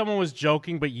 say someone was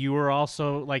joking, but you were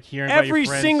also like hearing about Every your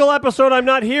friends. single episode I'm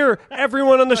not here,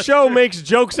 everyone on the show makes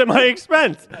jokes at my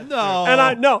expense. No.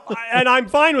 And I'm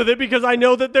fine with it because I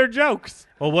know that they're jokes.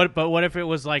 Well, what if it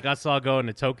was like us all going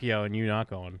to Tokyo and you not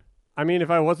going? I mean,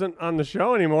 if I wasn't on the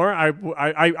show anymore,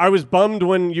 I was bummed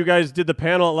when you guys did the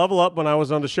panel at Level Up when I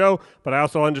was on the show, but I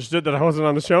also understood that I wasn't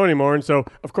on the show anymore, and so,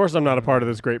 of course, I'm not a part of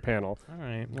this great panel. All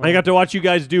right. I got to watch you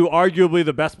guys do arguably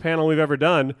the best panel we've ever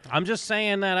done. I'm just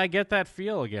saying that I get that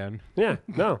feel again. Yeah,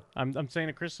 no. I'm saying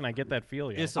to Kristen, I get that feel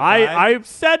again. It's a vibe. I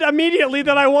said immediately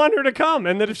that I want her to come,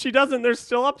 and that if she doesn't, there's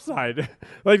still upside.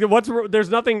 Like, there's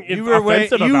nothing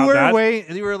offensive about that.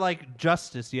 You were like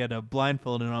Justice. You had a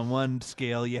blindfold, and on one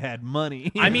scale, you had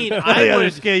money. I mean, on the I other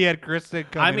would. scale, you had Kristen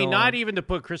coming I mean, along. not even to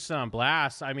put Kristen on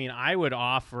blast. I mean, I would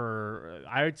offer.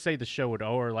 I would say the show would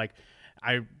owe her like.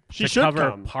 She to should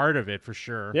cover come. part of it for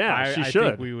sure. Yeah, she I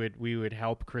should. think we would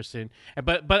help Kristen,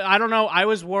 but I don't know. I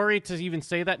was worried to even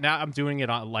say that. Now I'm doing it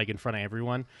like in front of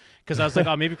everyone because I was like,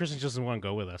 oh, maybe Kristen just doesn't want to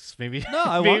go with us. Maybe No,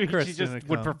 I maybe want Kristen she just to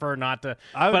would come. prefer not to.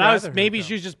 I would but rather her maybe come.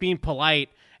 she was just being polite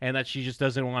and that she just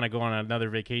doesn't want to go on another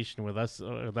vacation with us.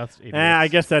 That's I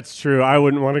guess that's true. I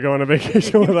wouldn't want to go on a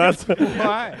vacation with us.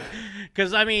 Why?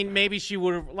 Because, I mean, maybe she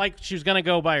would have, like, she was going to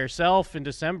go by herself in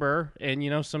December, and, you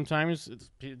know, sometimes it's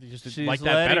just She's like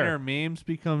that letting better. her memes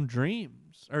become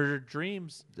dreams, or her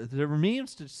dreams. There were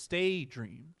memes to stay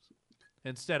dreams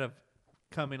instead of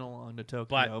coming along to Tokyo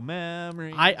But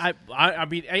memories. I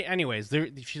mean, anyways,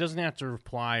 she doesn't have to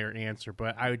reply or answer,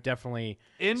 but I would definitely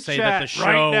in say chat that the show,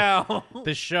 right now.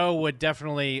 the show would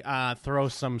definitely throw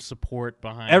some support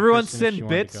behind. Everyone Kristen if she send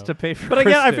wanted bits go. to pay for. But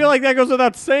again, I Kristen. feel like that goes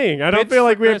without saying. I don't Bits feel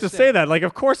like for we have to Kristen. say that. Like,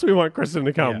 of course we want Kristen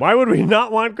to come. Yeah. Why would we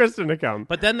not want Kristen to come?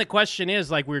 But then the question is,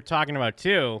 like we were talking about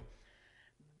too,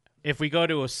 if we go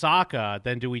to Osaka,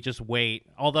 then do we just wait?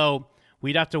 Although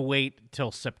we'd have to wait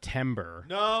till September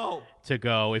No. to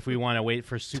go if we want to wait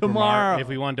for Tomorrow. If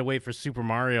we wanted to wait for Super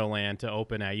Mario Land to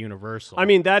open at Universal. I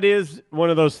mean, that is one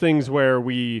of those things where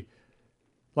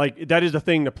that is a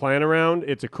thing to plan around.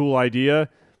 It's a cool idea.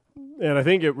 And I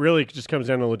think it really just comes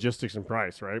down to logistics and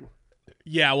price, right?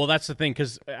 yeah, well, that's the thing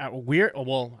because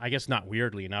I guess not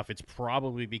weirdly enough. It's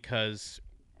probably because.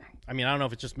 I mean, I don't know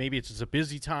if it's just maybe it's just a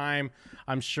busy time.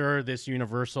 I'm sure this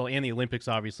Universal and the Olympics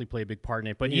obviously play a big part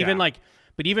in it. But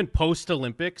even post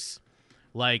Olympics,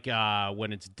 like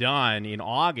when it's done in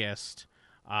August,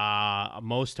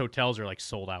 most hotels are like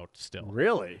sold out still.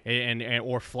 Really? And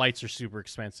or flights are super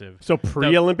expensive. So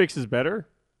pre-Olympics is better?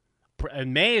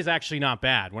 And May is actually not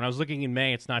bad. When I was looking in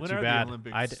May, it's not When too are the bad.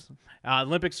 Olympics?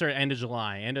 Olympics are end of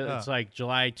July. It's like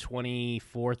July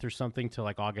 24th or something to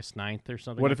like August 9th or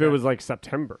something. What like if it that. was like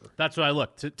September? That's what I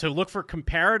looked to look for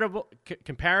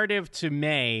comparative to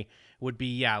May would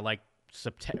be like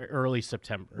early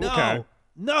September. No. Okay.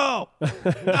 No.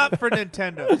 Not for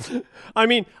Nintendo. I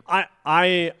mean,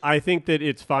 I think that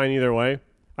it's fine either way.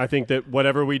 I think that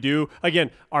whatever we do,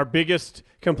 again, our biggest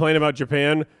complaint about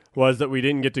Japan was that we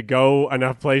didn't get to go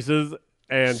enough places.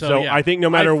 And so yeah. I think no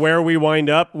matter where we wind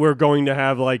up, we're going to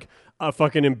have like a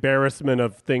fucking embarrassment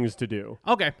of things to do.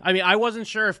 Okay. I mean, I wasn't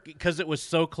sure if because it was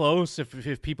so close,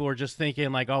 if people were just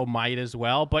thinking like, oh, might as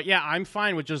well. But yeah, I'm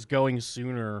fine with just going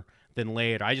sooner than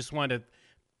later. I just wanted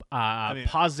to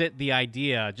posit the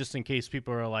idea just in case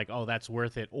people are like, oh, that's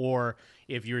worth it. Or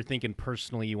if you're thinking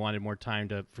personally you wanted more time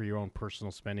for your own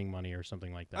personal spending money or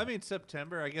something like that. I mean,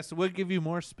 September, I guess it would give you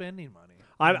more spending money.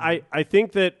 I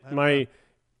think that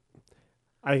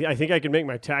I think I could make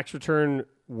my tax return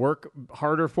work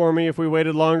harder for me if we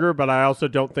waited longer, but I also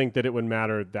don't think that it would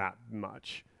matter that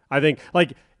much. I think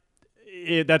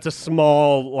that's a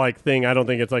small thing. I don't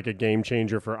think it's like a game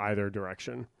changer for either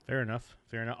direction. Fair enough.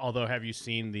 Although, have you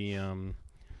seen the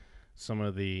some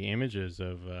of the images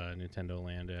of Nintendo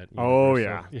Land at Universal? Oh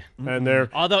yeah, and they're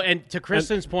and to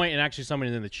Kristen's point, and actually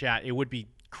somebody in the chat, it would be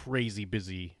crazy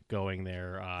busy going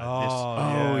there.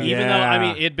 Even though I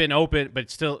mean it'd been open, but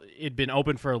still it'd been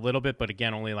open for a little bit, but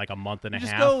again only like a month and a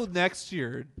Just half. go next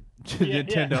year to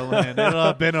Nintendo Land. It'll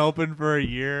have been open for a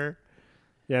year.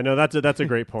 Yeah, no, that's a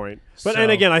great point. But So- and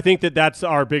again, I think that's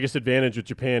our biggest advantage with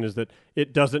Japan is that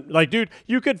it doesn't dude,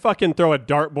 you could fucking throw a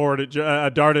dartboard at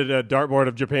a dartboard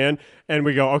of Japan, and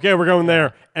we go, okay, we're going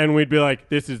there, and we'd be like,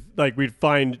 this is we'd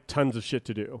find tons of shit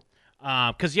to do.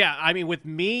 Because I mean, with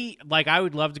me, I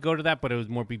would love to go to that, but it would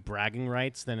more be bragging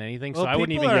rights than anything. Well, so I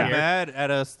wouldn't people even are care. mad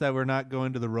at us that we're not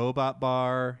going to the robot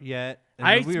bar yet.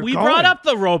 We brought up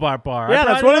the robot bar. Yeah,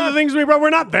 that's one of the things we brought.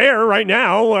 We're not there right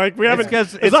now. We haven't.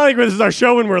 'cause It's not like this is our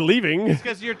show when we're leaving.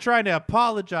 because you're trying to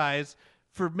apologize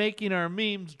for making our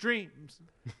memes dreams.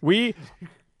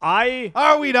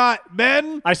 Are we not,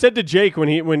 Ben? I said to Jake when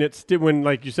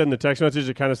like you said in the text message,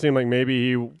 it kind of seemed like maybe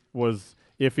he was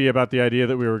iffy about the idea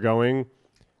that we were going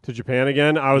to Japan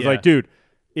again. I was like, dude,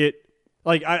 I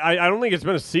don't think it's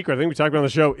been a secret. I think we talked about it on the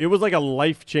show. It was like a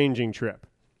life-changing trip.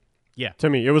 Yeah. To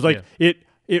me, it was like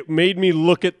it made me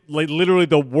look at literally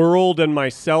the world and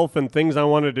myself and things I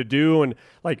wanted to do and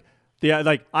I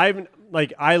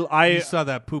You saw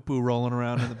that poo-poo rolling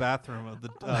around in the bathroom of the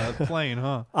plane,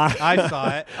 huh? I saw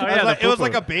it. It was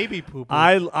like a baby poo-poo.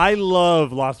 I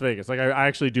love Las Vegas. I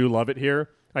actually do love it here.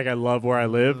 I love where I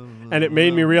live, and it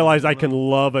made me realize I can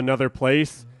love another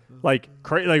place.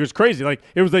 It was crazy.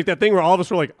 It was like that thing where all of us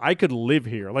were like, I could live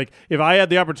here. If I had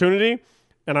the opportunity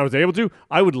and I was able to,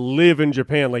 I would live in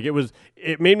Japan.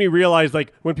 It made me realize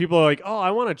when people are like, oh,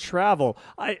 I want to travel.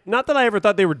 Not that I ever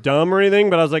thought they were dumb or anything,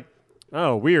 but I was like,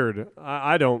 oh, weird.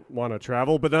 I don't want to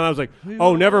travel. But then I was like,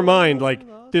 oh, never mind.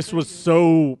 This was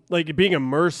so being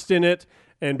immersed in it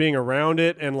and being around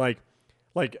it and there's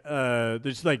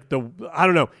I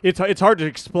don't know. It's hard to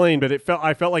explain, but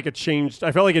I felt like it changed.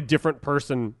 I felt like a different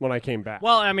person when I came back.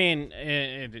 Well, I mean,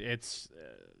 it's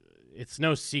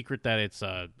no secret that it's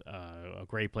a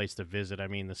great place to visit. I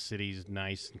mean, the city's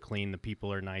nice and clean. The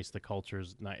people are nice. The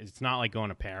culture's nice. It's not like going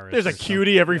to Paris. There's a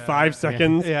cutie every 5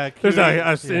 seconds. Yeah, There's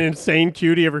an insane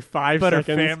cutie every 5 but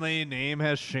seconds. her family name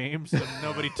has shame, so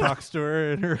nobody talks to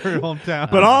her in her hometown.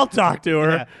 But I'll talk to her.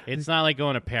 Yeah. It's not like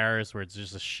going to Paris where it's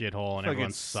just a shithole and Fucking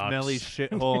everyone sucks. smelly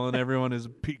shithole, and everyone is a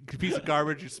piece of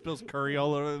garbage who spills curry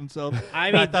all over themselves.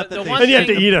 I mean, thought the that one And you have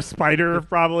to thing- eat a spider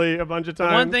probably a bunch of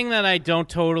times. One thing that I don't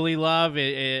totally love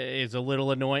is a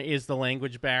little annoying. Is the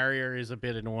language barrier is a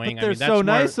bit annoying. But they're that's so more-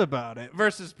 nice about it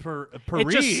versus Paris.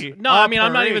 I mean,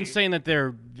 I'm not even saying that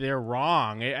they're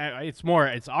wrong.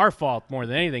 It's our fault more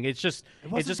than anything. It's just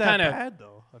It wasn't just that kind of bad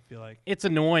though. I feel like. It's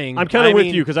annoying. I'm kind of with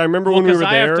you because I remember when we were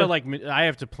I there. I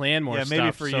have to plan more Yeah, stuff.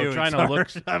 maybe for so you. trying it's to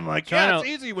look, hard. I'm like, trying yeah, to- it's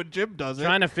easy when Jim does it.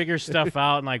 trying to figure stuff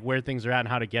out and like where things are at and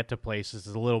how to get to places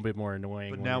is a little bit more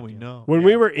annoying. but when now you're we doing- know. When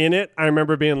we were in it, I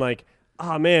remember being like,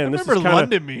 "Oh man, this is remember kind of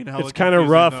London being hella it's kind of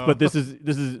confusing, rough, though. but this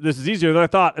is easier than I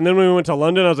thought." And then when we went to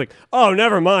London, I was like, "Oh,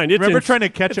 never mind." It's Remember trying to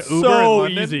catch it's an Uber so in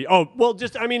London? easy. Oh well,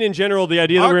 just I mean in general, the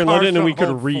idea that Our we were in cars London and we don't could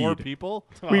hold 4 read. people.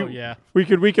 Oh yeah. We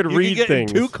could You read can get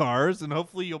things. in 2 cars, and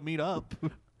hopefully you'll meet up.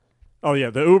 Oh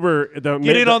yeah, the Uber.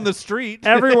 Get it on the street.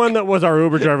 Everyone that was our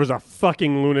Uber driver was a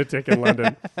fucking lunatic in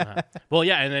London. Well,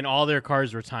 yeah, and then all their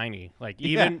cars were tiny. Like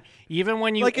even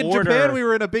when you like in order, Japan, we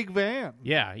were in a big van.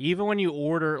 yeah, even when you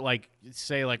order, like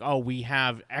say like, oh, we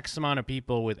have X amount of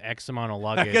people with X amount of I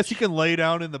luggage. guess you can lay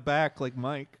down in the back like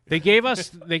Mike. They gave us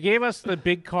the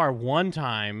big car one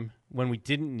time when we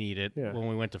didn't need it Yeah. when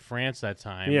we went to France that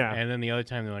time. Yeah. And then the other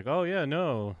time they're like, oh yeah,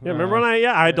 no. Yeah, remember when I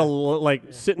had to like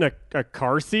sit in a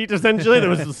car seat essentially that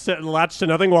was latched to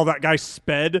nothing while that guy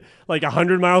sped like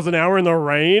 100 miles an hour in the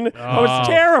rain. That was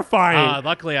terrifying.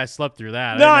 Luckily I slept through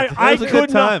that. No, I didn't have to- I was a good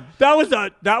could not. time. That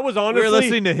was We honestly. were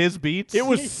listening to his beats. It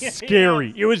was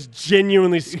scary. It was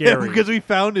genuinely scary. because we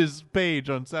found his page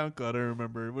on SoundCloud. I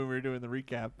remember when we were doing the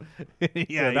recap. yeah,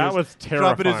 he that was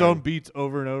dropping his terrifying. own beats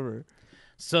over and over.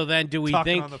 So then do we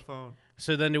Talking think on the phone.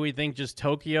 So then do we think just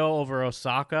Tokyo over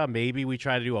Osaka? Maybe we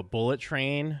try to do a bullet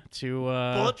train to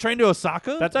Bullet train to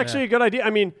Osaka. That's actually a good idea. I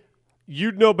mean,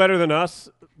 you'd know better than us,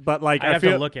 but like I I have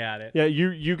feel to look at it. Yeah,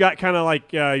 you got kind of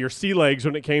like your sea legs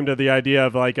when it came to the idea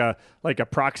of like a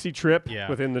proxy trip Yeah.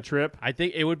 within the trip. I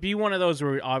think it would be one of those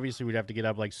where obviously we'd have to get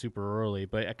up like super early,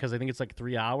 but because I think it's like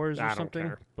 3 hours or I don't something.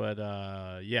 care. But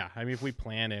yeah, I mean if we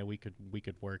plan it, we could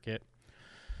work it.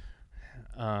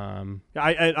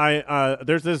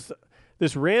 There's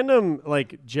this random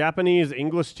like Japanese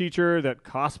English teacher that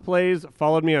cosplays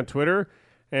followed me on Twitter,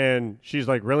 and she's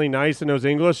like really nice and knows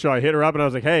English. So I hit her up and I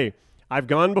was like, "Hey, I've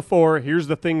gone before. Here's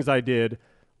the things I did.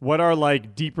 What are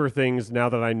like deeper things now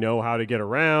that I know how to get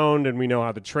around and we know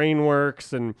how the train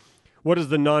works, and what is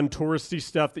the non-touristy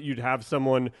stuff that you'd have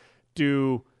someone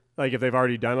do?" Like if they've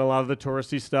already done a lot of the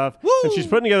touristy stuff. And she's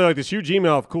putting together like this huge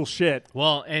email of cool shit.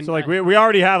 Well, and So like we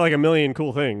already have like a million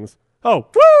cool things. Oh,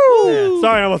 woo! Yeah.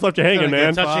 Sorry, I almost left you hanging, Gotta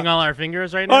man. get touching all our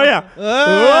fingers right now. Oh yeah.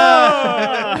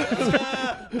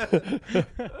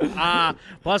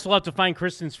 Plus, we'll have to find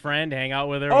Kristen's friend, hang out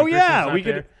with her. Oh when yeah,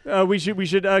 Kristen's not there. we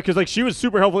should because like she was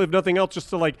super helpful if nothing else, just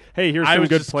to like, hey, here's I some was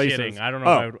good just places. kidding. I don't know.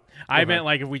 Oh. If I would, I meant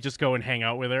like if we just go and hang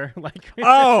out with her, like.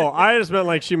 Oh, I just meant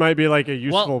like she might be like a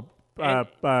useful and-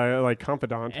 like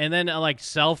confidant. And then, like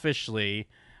selfishly,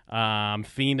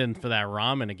 fiending for that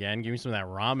ramen again. Give me some of that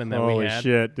ramen that Holy we had.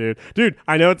 shit, dude!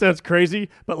 I know it sounds crazy,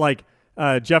 but like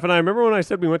Jeff and I remember when I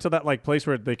said we went to that like place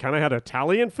where they kind of had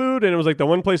Italian food, and it was like the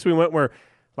one place we went where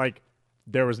like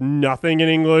there was nothing in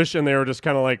English, and they were just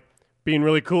kind of like being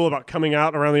really cool about coming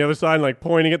out around the other side and like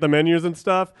pointing at the menus and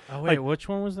stuff. Oh wait, Like, which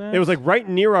one was that? it was like right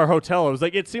near our hotel. It was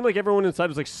like it seemed like everyone inside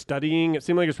was like studying. It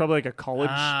seemed like it was probably like a college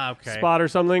Okay. spot or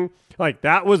something. Like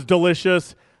that was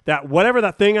delicious. That whatever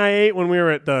that thing I ate when we were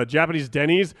at the Japanese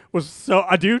Denny's was so.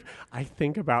 Dude, I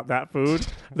think about that food.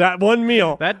 That one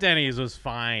meal. That Denny's was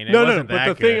fine. It No, wasn't but that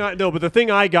the good. thing but the thing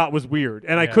I got was weird,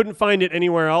 and I Yeah. couldn't find it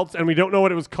anywhere else, and we don't know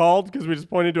what it was called because we just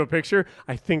pointed to a picture.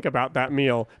 I think about that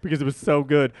meal because it was so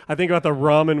good. I think about the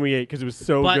ramen we ate because it was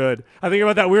so But- good. I think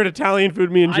about that weird Italian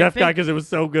food me and I Jeff got think- because it was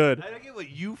so good. I don't get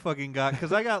what you fucking got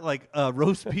because I got like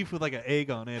roast beef with like an egg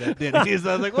on it at Denny's.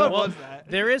 I was like, what Well, was that?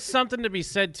 there is something to be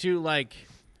said too. Like,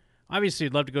 obviously,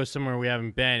 we'd love to go somewhere we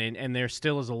haven't been, and there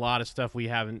still is a lot of stuff we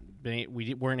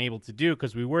weren't able to do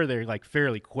because we were there like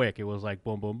fairly quick. It was like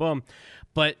boom, boom, boom.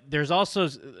 But there's also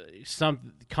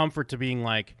some comfort to being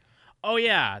like, oh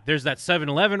yeah, there's that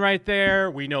 7-Eleven right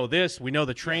there. We know this. We know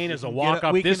the train is a walk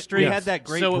up this street. We had that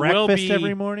great So it will breakfast be-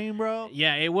 every morning, bro.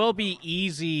 Yeah, it will be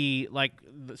easy. Like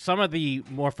some of the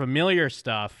more familiar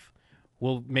stuff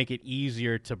will make it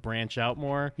easier to branch out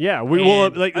more. Yeah, we will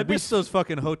And like I we miss those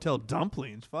fucking hotel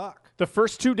dumplings. Fuck. the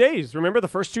first 2 days. Remember the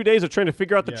first 2 days of trying to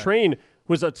figure out the train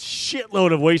was a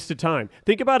shitload of wasted time.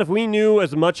 Think about if we knew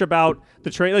as much about the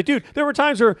train. Like, dude, there were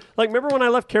times where, like, remember when I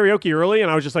left karaoke early and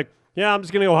I was just like, yeah, I'm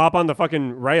just going to go hop on the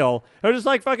fucking rail. I was just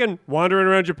like fucking wandering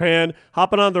around Japan,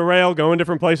 hopping on the rail, going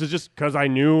different places just because I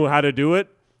knew how to do it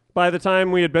by the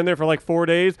time we had been there for like 4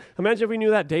 days. Imagine if we knew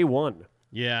that day one.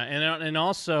 Yeah, and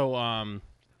also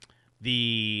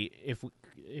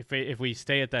if we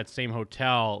stay at that same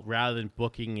hotel rather than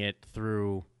booking it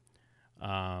through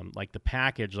like the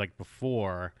package like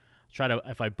before,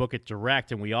 if I book it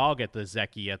direct and we all get the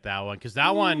Zeki at that one, because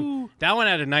that one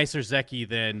had a nicer Zeki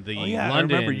than the Oh, yeah,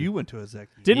 London. I remember you went to a Zeki.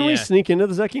 Didn't we Yeah. sneak into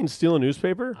the Zeki and steal a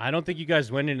newspaper? I don't think you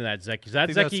guys went into that Zeki. I That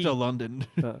think that's Zeki, still London.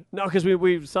 No, because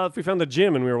we found the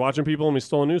gym and we were watching people and we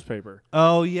stole a newspaper.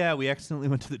 Oh, yeah, we accidentally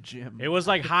went to the gym. it was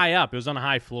like high up. It was on a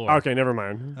high floor. Okay, never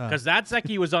mind. Because that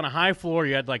Zeki was on a high floor.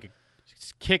 You had like a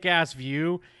kick-ass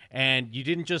view, and they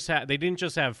didn't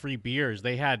just have free beers.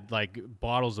 They had like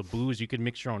bottles of booze. You could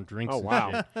mix your own drinks. Oh, and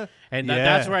wow. shit. And Yeah.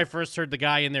 that's where I first heard the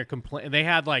guy in there complain. They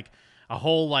had like a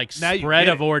whole like Now you spread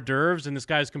get of it. hors d'oeuvres, and this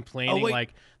guy's complaining wait.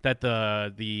 like that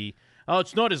the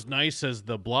it's not as nice as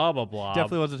the blah blah blah.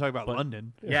 Definitely wasn't talking about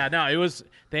London. Yeah, no, it was.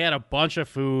 They had a bunch of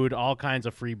food, all kinds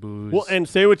of free booze. Well, and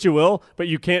say what you will, but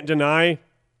you can't deny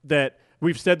that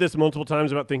we've said this multiple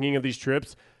times about thinking of these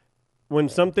trips. When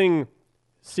something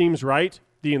seems right,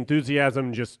 the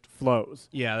enthusiasm just flows.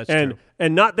 Yeah, that's and true.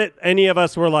 and not that any of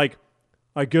us were like,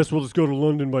 I guess we'll just go to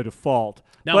London by default.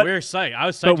 No, But- we were psyched. I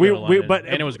was psyched but to we, go to London, but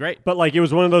and it was great. But like it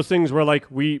was one of those things where like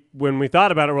when we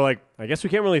thought about it, we're like, I guess we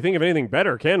can't really think of anything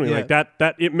better, can we? Yeah. Like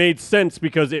that it made sense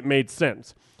because it made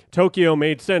sense. Tokyo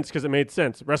made sense because it made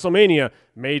sense. WrestleMania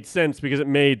made sense because it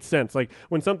made sense. Like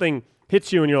when something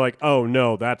hits you and you're like, oh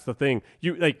no, that's the thing.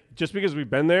 You like just because we've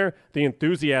been there, the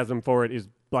enthusiasm for it is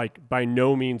like by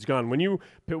no means gone. When you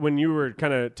were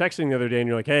kind of texting the other day and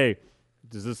you're like, hey,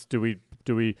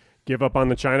 do we give up on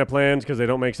the China plans because they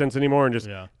don't make sense anymore and just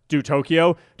Yeah. do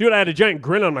Tokyo? Dude, I had a giant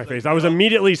grin on my face. I was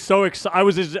immediately so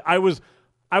excited. I was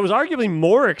arguably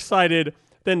more excited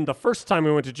than the first time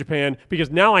we went to Japan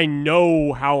because now I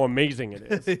know how amazing it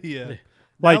is. Yeah.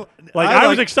 Like Now- I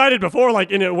was excited before,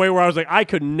 like in a way where I was like, I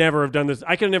could never have done this.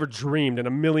 I could have never dreamed in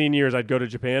a million years I'd go to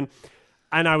Japan.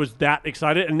 And I was that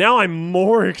excited. And now I'm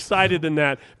more excited than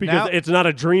that because Now- it's not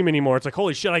a dream anymore. It's like,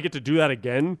 holy shit, I get to do that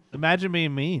again. Imagine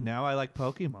being me. Now I like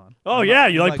Pokemon. Oh, I'm yeah,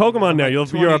 like- you I'm like Pokemon I'm now. like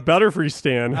You're a 20 Butterfree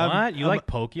stan. What? You I'm- like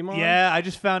Pokemon? Yeah, I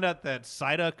just found out that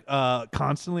Psyduck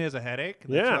constantly has a headache.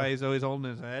 That's Yeah. why he's always holding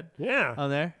his head. Yeah. On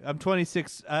there. I'm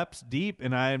 26 ups deep,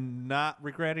 and I'm not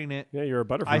regretting it. Yeah, you're a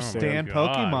Butterfree I stan. stand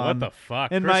God, Pokemon. what the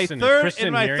fuck? In Kristen- is my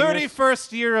Kristen hearing this?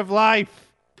 31st year of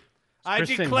life, I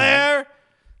Kristen declare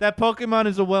that Pokemon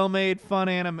is a well-made, fun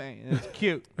anime. It's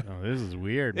cute. Oh, this is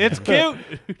weird. It's man.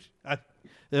 cute.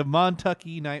 The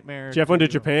Montucky Nightmare. Jeff went to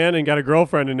Japan and got a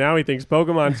girlfriend, and now he thinks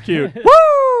Pokemon's cute.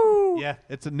 Woo! Yeah,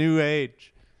 it's a new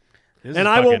age. This And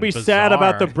is I won't fucking be sad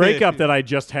about the bizarre. breakup that I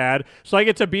just had, so I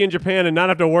get to be in Japan and not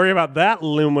have to worry about that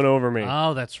looming over me.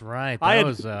 Oh, that's right. That I had-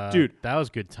 was, dude, that was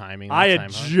good timing. I that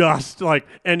had time, huh? just like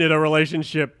ended a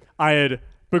relationship. I had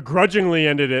begrudgingly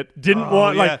ended it. Didn't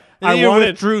want yeah. like And I you wanted.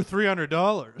 withdrew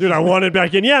 $300. Dude, I wanted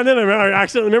back in. Yeah, and then I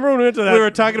accidentally remember when we went to that. We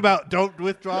were talking about don't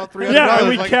withdraw $300. Yeah, and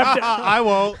we like, kept it- I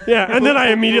won't. yeah, and then I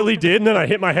immediately did, and then I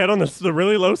hit my head on the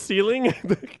really low ceiling at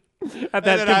that And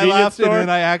then I convenience laughed, store. and then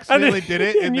I accidentally then- did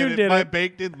it, and you then did my it.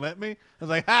 bank didn't let me. I was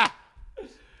like, ha!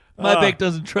 My bank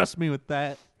doesn't trust me with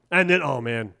that. And then, oh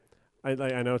man, I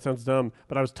know it sounds dumb,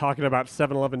 but I was talking about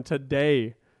 7-Eleven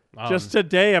today. Just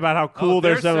today about how cool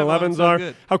their their 7-Elevens 7-Elevens are are,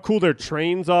 good. how cool their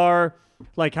trains are,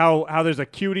 like how there's a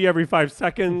cutie every 5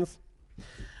 seconds.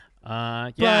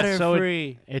 Yeah, so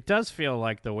Butterfree. it does feel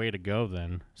like the way to go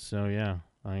then. So, yeah,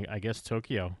 I guess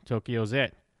Tokyo. Tokyo's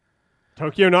it.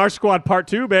 Tokyo Nar Squad Part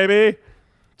 2, baby.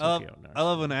 Tokyo, no. I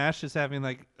love when Ash is having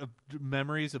like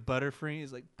memories of Butterfree.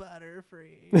 He's like,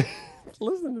 Butterfree.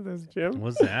 Listen to this, Jim.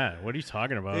 What's that? What are you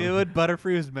talking about? When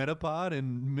Butterfree was Metapod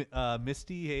and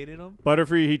Misty hated him.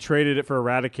 Butterfree, he traded it for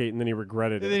Eradicate, and then he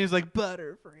regretted And then it. he's like,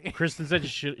 Butterfree. Kristen said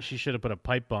she should have put a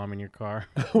pipe bomb in your car.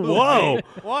 Whoa.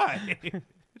 Why?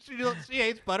 She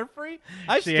hates Butterfree?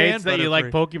 I She stand hates that you like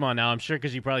Butterfree. Pokemon now. I'm sure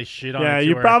because you probably shit on Yeah, it to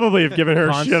you her. probably have given her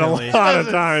Constantly. shit a lot of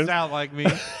Doesn't times. sound like me.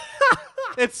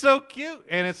 It's so cute,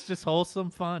 and it's just wholesome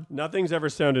fun. Nothing's ever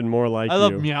sounded more like I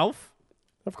love you. Meowth.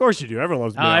 Of course you do. Everyone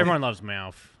loves Oh, Meowth. everyone loves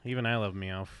Meowth. Even I love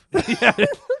Meowth.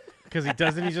 Because he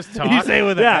doesn't. He just talk. You say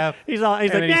with a Yeah, F. he's And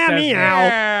like, then he yeah, says, meow.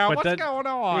 Yeah, But what's then- going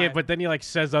on? Yeah, but then he like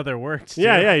says other words. Too.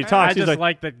 Yeah, yeah, he talks. I He's just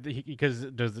like- that because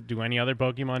do any other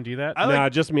Pokemon do that? I like- Nah,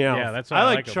 just Meowth. yeah, that's what I I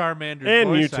like him. Charmander's and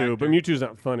voice Mewtwo, but actor. Mewtwo's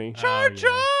not funny. Oh, yeah.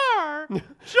 Char!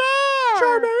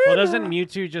 Well, doesn't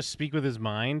Mewtwo just speak with his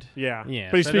mind? Yeah, Yeah,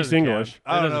 but he so that speaks doesn't English. count.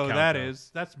 I don't doesn't know who count, that though.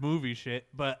 is. That's movie shit.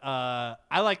 But I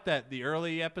like that the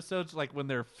early episodes, like when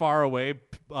they're far away,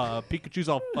 Pikachu's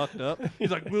all fucked up.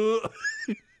 He's like,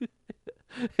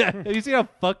 have you seen how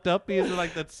fucked up he is in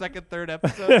like that second, third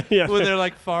episode Yeah. when they're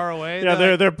like far away? Yeah,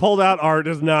 They're their pulled out art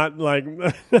is not like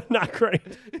not great.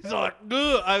 He's all like,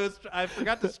 "Ugh." I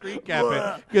forgot to screen cap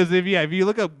it because if you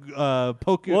look up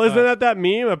Pokemon, Well, isn't that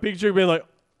meme of Pikachu being like,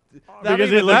 Not Because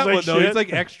even it looks that like one though. shit? He's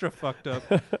like extra fucked up.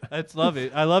 That's love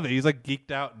it. I love it. He's like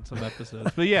geeked out in some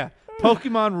episodes. But yeah,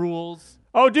 Pokemon rules.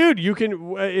 Oh, dude, you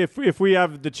can if we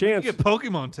have the You chance, get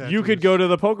Pokemon tattoos. you could go to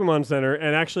the Pokemon Center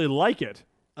and actually like it.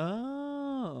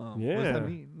 Oh, what Yeah. does that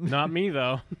mean? Not me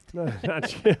though. No, not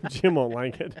Jim. Jim won't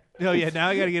like it. Oh yeah, now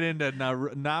I got to get into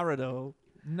Naruto.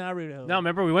 Naruto. No,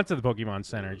 remember we went to the Pokemon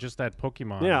Center, just that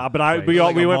Pokemon. Yeah, but place. we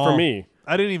Like a went for mall. me.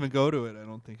 I didn't even go to it. I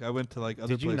don't think I went to like other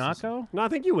Did you places. not go? No, I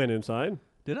think you went inside.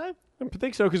 Did I? I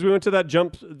think so because we went to that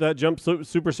Jump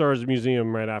Superstars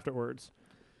museum right afterwards.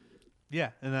 Yeah,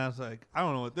 and I was like, I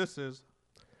don't know what this is.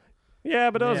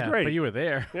 Yeah, but that was Yeah, great. But you were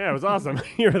there. Yeah, it was awesome.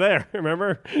 You were there.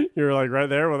 Remember? You were like right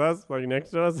there with us, like next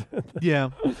to us. Yeah,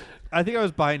 I think I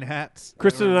was buying hats.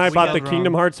 Kristen and I We bought got the it wrong.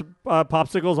 Kingdom Hearts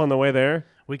popsicles on the way there.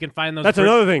 We can find those. That's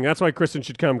another thing. That's why Kristen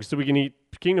should come so we can eat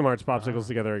Kingdom Hearts popsicles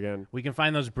together again. We can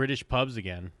find those British pubs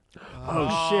again.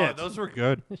 Oh, shit. Those were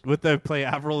good. With the play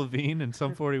Avril Lavigne and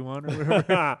Sum 41 or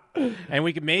whatever. And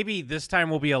we could maybe this time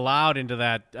we'll be allowed into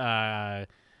that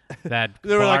that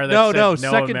They were bar like, that no, said no, no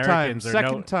second time, Americans or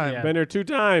second no, time. Yeah, Been there 2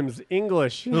 times.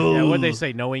 English. yeah what they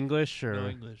say, no English or No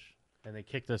English. and they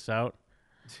kicked us out.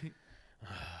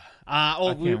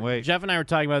 can't wait. Jeff and I were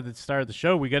talking about at the start of the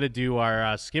show. We got to do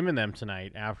our skimming them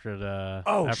tonight after the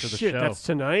Oh, after the shit. show. That's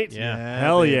tonight? Yeah.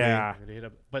 Hell baby. yeah. We're gonna hit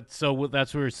up- But so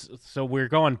that's where so we're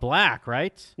going black,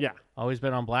 right? Yeah. Always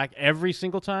been on black every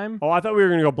single time. Oh, I thought we were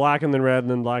going to go black and then red and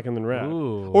then black and then red.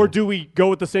 Ooh. Or do we go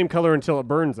with the same color until it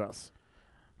burns us?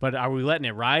 But are we letting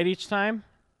it ride each time?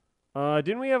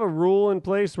 Didn't we have a rule in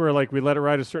place where like we let it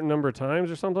ride a certain number of times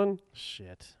or something?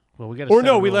 Shit. Well, we got to. Or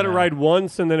no, we let it ride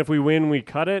once and then if we win, we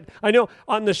cut it. I know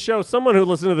on the show, someone who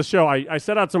listened to the show, I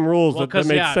set out some rules that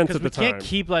made sense at the we time. can't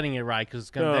keep letting it ride because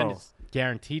then No. it's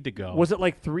guaranteed to go. Was it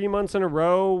like 3 months in a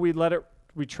row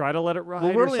we try to let it ride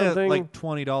Well, we're or only at something? like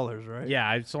 $20, right?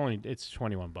 Yeah, it's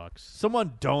 $21.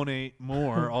 Someone donate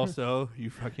more also,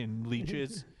 you fucking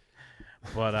leeches.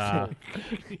 But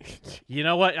you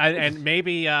know what? And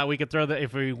maybe we could throw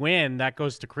if we win, that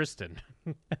goes to Kristen.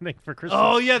 I think for Kristen.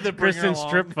 Oh, yeah, the bring her Kristen's along.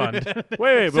 strip fund.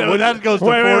 wait, but So that goes to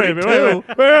wait, 42.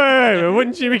 wait,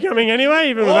 wouldn't she be coming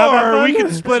anyway, even without that Or we fund?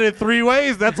 can split it 3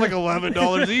 ways. That's like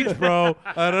 $11 each, bro.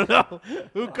 I don't know.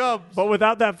 Who comes? But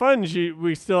without that fund,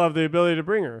 we still have the ability to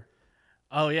bring her.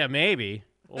 Oh yeah, maybe.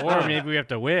 Or maybe we have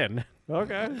to win.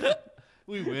 Okay.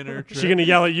 We win her Is she going to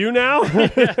yell at you now?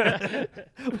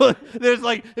 Well, there's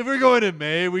like, if we're going in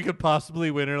May, we could possibly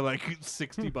win her like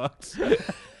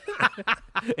 $60.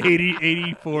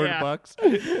 84 Yeah. bucks.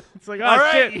 It's like, oh All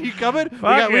right, shit. you coming?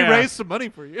 Fuck We yeah. raised some money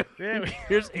for you. Yeah,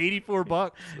 Here's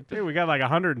 $84. dude, we got like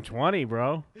 120,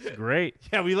 bro. It's great.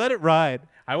 Yeah, we let it ride.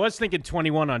 I was thinking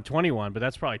 21 on 21, but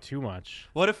that's probably too much.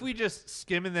 What if we just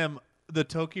skimming them the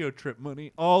Tokyo trip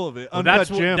money, all of it? Well, Uncut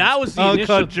that's what- gems. that was the Uncut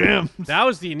initial gems. That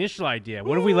was the initial idea.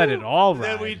 What if we let it all ride?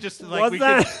 Then we just like What's we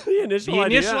that? could. The initial the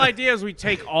idea? initial idea is we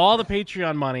take all the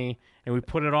Patreon money and we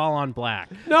put it all on black.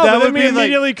 No, That but then would we be like-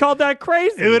 immediately called that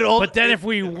crazy. It would. But then if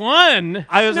we won,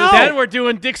 I was then we're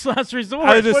doing Dick's Last Resort.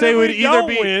 I was just What saying, if it would we either don't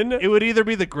be win? it would either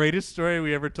be the greatest story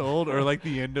we ever told, or like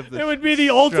the end of the. It would be the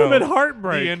show. ultimate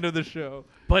heartbreak. The end of the show.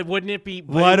 But wouldn't it be?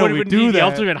 Why don't we wouldn't it do be that? The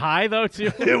ultimate high though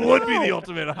too. It would be the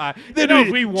ultimate high. Then No, if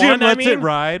we won, Jim I lets it mean-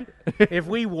 ride. If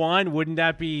we won, wouldn't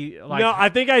that be like? No, I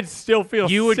think I'd still feel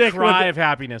you would sick cry with of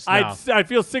happiness. No. I'd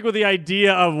feel sick with the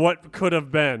idea of what could have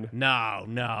been.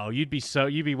 No, you'd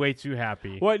be way too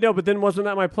happy. What? No, but then wasn't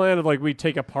that my plan of like we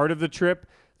take a part of the trip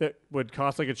that would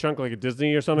cost like a chunk, like a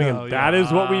Disney or something, Oh, and yeah. that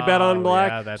is what we bet on Oh,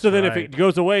 black. yeah, that's so then if right. it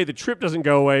goes away, the trip doesn't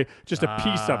go away, just a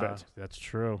piece of it. That's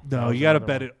true. No, you got to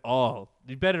bet it all.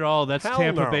 You bet it all. That's Hell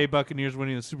Tampa no. Bay Buccaneers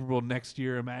winning the Super Bowl next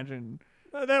year. Imagine.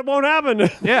 That won't happen.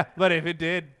 Yeah, but if it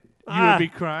did, you Ah, would be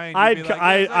crying. You'd I'd be c- like,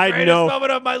 I- "This is the I'd greatest know-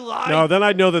 moment of my life." No, then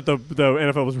I'd know that the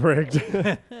NFL was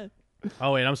rigged.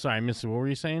 Oh wait, I'm sorry, I missed it. What were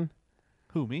you saying?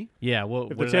 Who, me? Yeah, well,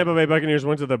 If the Tampa Bay Buccaneers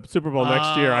went to the Super Bowl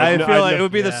next year, I I'd feel like I'd it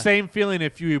would be the yeah. same feeling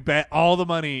if you bet all the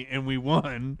money and we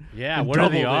won. Yeah, and what are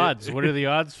the doubled it. odds? What are the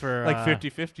odds for Like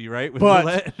 50-50, right? With But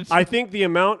roulette? I think the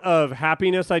amount of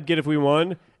happiness I'd get if we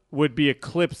won would be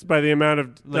eclipsed by the amount of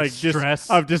Like stress?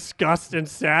 of disgust and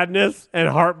sadness and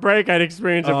heartbreak I'd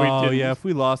experience if we oh didn't. yeah, if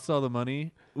we lost all the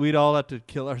money, we'd all have to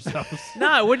kill ourselves.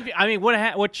 No, it wouldn't be. I mean,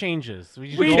 what changes? We,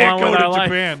 just We go can't on go with to our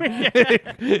life.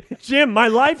 Japan. Jim, my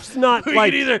life's not We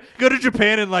like. could either go to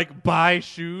Japan and like buy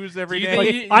shoes every Do you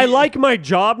day. think- I like my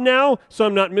job now, so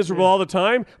I'm not miserable all the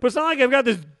time. But it's not like I've got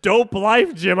this dope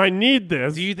life, Jim. I need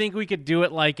this. Do you think we could do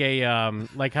it like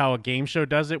like how a game show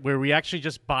does it, where we actually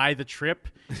just buy the trip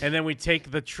and then we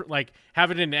take the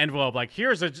have it in an envelope? Like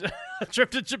here's a a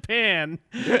trip to Japan,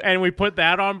 and we put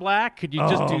that on black. Could you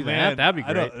just do that? man. That'd be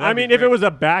I great. don't- I mean, if it was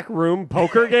a backroom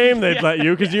poker game, they'd let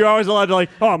you because you're always allowed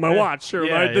to my watch or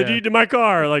Yeah, the deed to my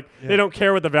car. They don't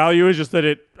care what the value is, just that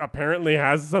it apparently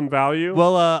has some value.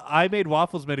 Well, I made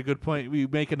Waffles made a good point. We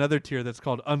make another tier that's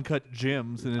called Uncut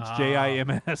Gems, and it's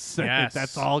JIMS. Yes.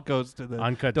 That's all goes to the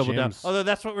Uncut double down. Gems. Although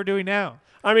that's what we're doing now.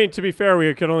 I mean, to be fair,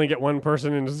 we could only get one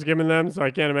person into skimming them, so I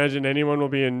can't imagine anyone will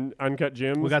be in uncut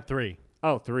gems. We got 3.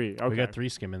 3. Okay. We got 3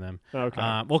 skimming them. Okay.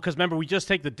 Well, because remember, we just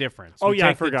take the difference. Oh, we yeah, I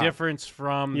take the forgot. difference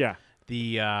from Yeah.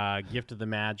 the Gift of the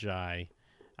Magi.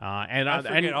 And I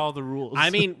forget and all the rules.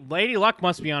 I mean, Lady Luck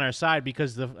must be on our side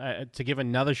because to give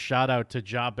another shout out to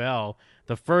Jabel,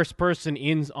 the first person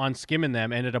in on skimming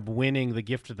them ended up winning the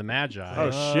Gift of the Magi. Oh,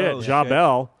 shit, shit.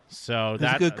 Jabel. So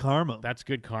that's good karma. That's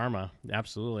good karma.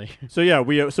 Absolutely. So yeah,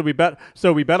 we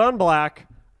bet on black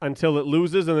until it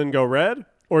loses and then go red,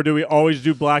 or do we always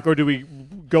do black, or do we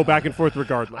go back and forth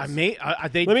regardless? Let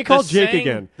me call Jake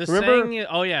again. The Remember- saying,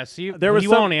 oh yeah, see, There was he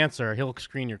some- won't answer. He'll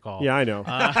screen your call. Yeah, I know.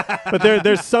 But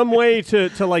there's some way to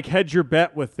hedge your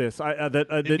bet with this. That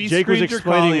if you Jake was screened your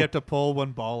call, you explaining have to pull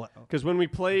one ball out. because when we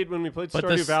played But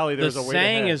Stardew Valley, there was a way to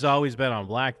saying hedge. is always bet on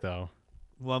black though.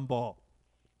 One ball.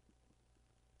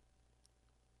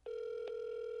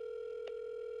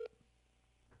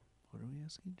 What are we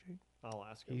asking, Jake? I'll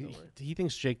ask him. Don't worry. He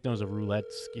thinks Jake knows a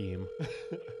roulette scheme.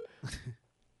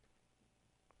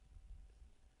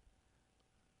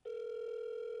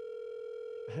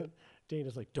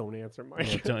 Dana's like, don't answer,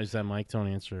 Mike. Is that Mike? Don't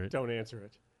answer it. Don't answer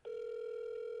it.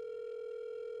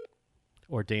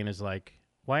 Or Dana's like,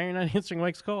 why are you not answering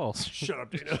Mike's calls? Shut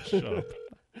up, Dana. Shut up.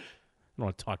 I don't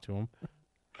want to talk to him.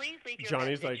 Please leave your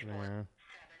Johnny's message like, Yeah.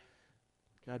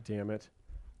 God damn it.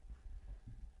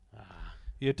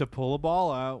 You have to pull a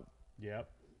ball out. Yep.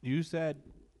 You said.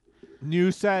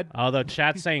 Although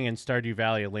chat's saying in Stardew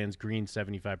Valley it lands green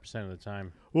 75% of the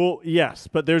time. Well, yes,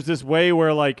 but there's this way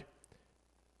where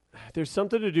there's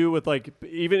something to do with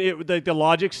the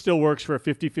logic still works for a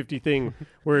 50-50 thing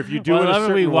where if you do Well, it I a love when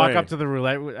certain we walk way, up to the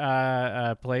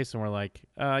roulette place and we're like,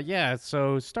 yeah,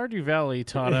 so Stardew Valley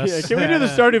taught us. yeah, can we do the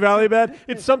Stardew Valley bet?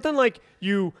 It's something like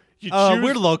you choose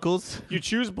We're locals. you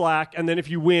choose black, and then if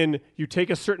you win, you take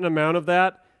a certain amount of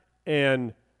that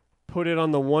and put it on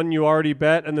the one you already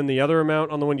bet, and then the other amount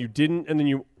on the one you didn't, and then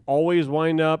you always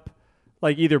wind up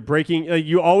either breaking.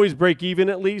 You always break even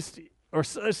at least, or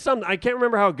some. I can't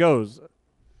remember how it goes.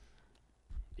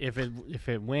 If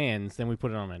it wins, then we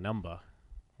put it on a number.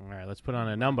 All right, let's put it on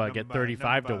a number. Get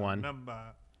 35 to 1.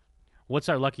 What's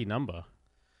our lucky number?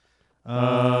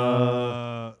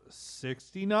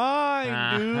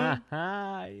 69, dude.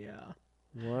 Yeah.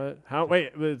 What? How?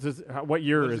 Wait. What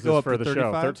year Does it is go this up for to the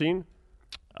show? 35? 13.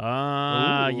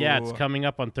 Yeah, it's Ooh. coming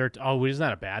up on 13. Oh, isn't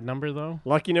that a bad number though?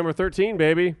 Lucky number 13,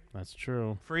 baby. That's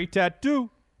true. Free tattoo.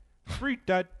 Free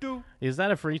tattoo. Is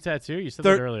that a free tattoo? You said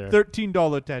that earlier.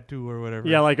 $13 tattoo or whatever.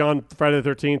 Yeah, like on Friday the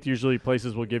 13th, usually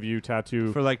places will give you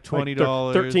tattoo For like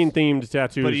 $20. 13 themed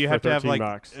tattoos. But you have for to have 13 like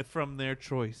bucks. from their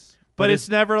choice. But it's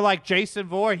never like Jason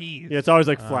Voorhees. Yeah, it's always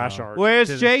like flash art.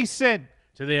 Where's Jason?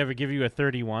 Did they ever give you a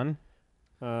 31?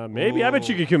 Maybe. I bet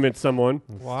you could convince someone.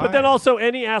 Why? But then also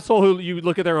any asshole who you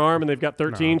look at their arm and they've got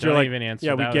 13s, you're don't like, even answer.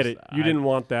 yeah, we That get was- it. You didn't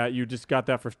want that. You just got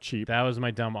that for cheap. That was my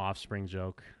dumb Offspring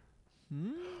joke.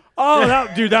 Oh,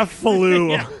 that flew.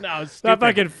 No, it's That stupid.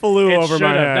 fucking flew It over my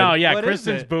should've. head. No, yeah, What is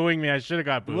Kristen's it? booing me. I should have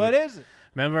got booed. What is it?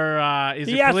 Remember, is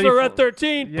He it asked Police- for a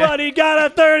 13, Yeah. but he got a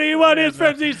 31. His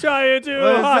friends he's trying too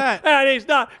What is hard, that? and he's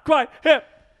not quite hip.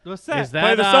 What's that? Is Play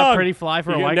that the song. Pretty Fly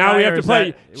for a You- White now Guy? we have or to is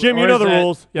play. that- Jim, you or know is the that-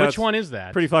 rules. Yeah, Which it's one is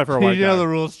that? Pretty fly for a white You know guy. the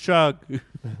rules, chug.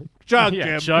 Chug, Yeah,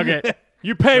 Jim. chug it.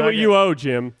 You pay Chug what it. you owe,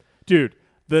 Jim. Dude,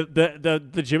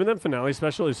 the Jim and Them finale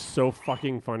special is so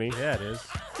fucking funny. Yeah, it is.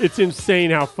 It's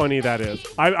insane how funny that is.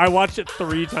 I watched it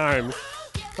 3 times,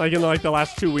 like in the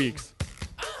last 2 weeks.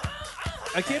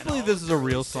 I can't believe this is a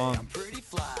real song.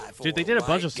 Dude, they did a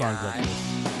bunch of songs like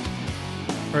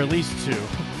this. Or at least 2.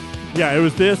 Yeah, it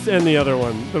was this and the other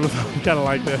one. It was kind of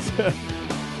like this.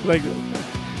 Like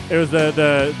it was the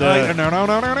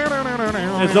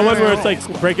it's the one where it's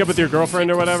like break up with your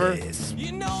girlfriend or whatever.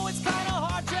 You know it's kind of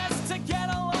hard just to get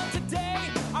along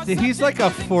today. He's like a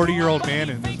 40-year-old man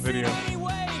in this video.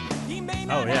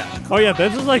 Oh, yeah. Oh yeah,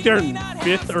 this is like their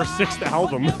 5th or 6th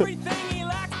album.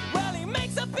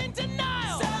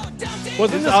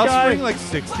 Wasn't Is this Offspring guy? like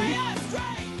 60?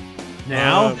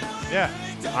 Now? Yeah.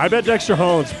 I bet Dexter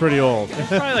Holland's pretty old.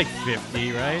 Probably like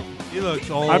 50, right? He looks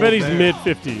old. I bet he's there.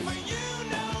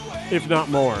 mid-50s, if not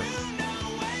more.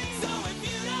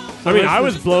 I mean, I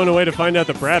was blown away to find out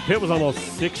that Brad Pitt was almost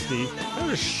 60. That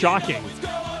was shocking.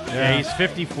 Yeah, he's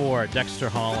 54, Dexter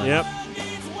Holland. Yep.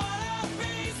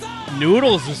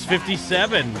 Noodles is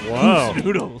 57. Whoa.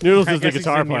 Noodles? Noodles I is the guess he's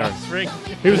guitar in the player. offspring.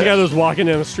 He was the guy that was walking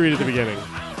down the street at the beginning.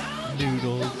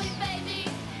 Noodles.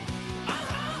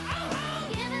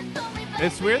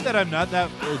 It's weird that I'm not that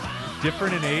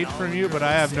different in age from you, but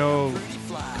I have no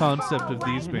concept of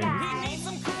these bands.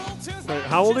 Wait,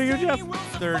 how old are you, Jeff?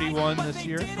 31 this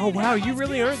year. Oh, wow. You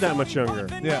really aren't that much younger.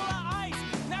 Yeah.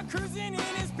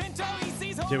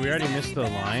 Did we already miss the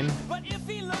line?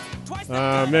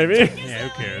 Maybe. Yeah,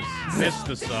 who cares? Missed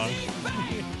the song.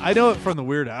 I know it from the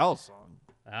Weird Al song.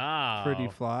 Oh. Pretty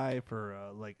Fly for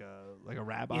like a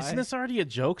rabbi. Isn't this already a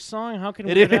joke song? How can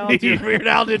It Weird is. Al do Weird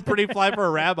Al did Pretty Fly for a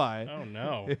rabbi. Oh,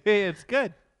 no. It's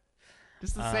good.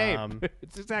 It's the same. Um,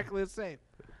 It's exactly the same.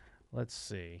 Let's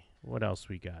see. What else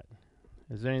we got?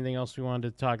 Is there anything else we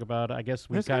wanted to talk about? I guess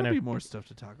we There's kind gotta of... be more stuff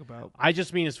to talk about. I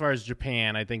just mean as far as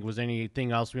Japan, I think. Was there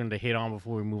anything else we wanted to hit on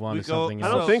before we move on We to go- something I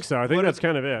else? don't think so. I think what that's are-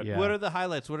 kind of it. Yeah. What are the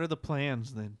highlights? What are the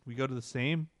plans then? We go to the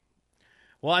same?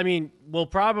 Well, I mean, we'll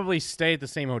probably stay at the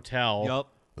same hotel.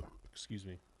 Yup. Excuse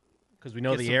me. Because we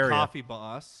know Get the some area. Coffee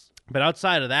Boss. But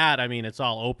outside of that, I mean, it's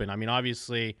all open. I mean,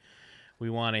 obviously, we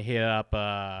want to hit up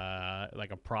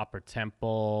like a proper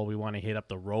temple. We want to hit up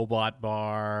the robot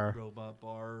bar. Robot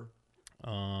Bar.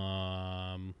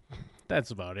 That's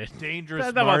about it. Dangerous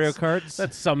That Mario about- Karts.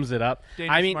 That sums it up.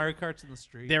 Dangerous I mean, Mario Karts in the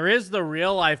street. there is the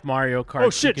real life Mario Kart. Oh,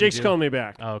 shit. Jake's calling me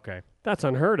back. Oh, okay. That's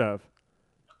unheard of.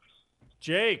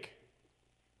 Jake.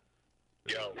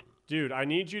 Yo. Dude, I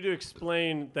need you to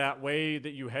explain that way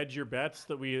that you hedge your bets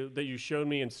that you showed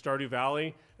me in Stardew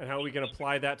Valley and how we can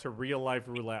apply that to real life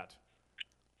roulette.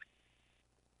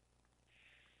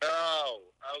 Oh,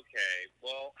 okay.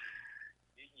 Well,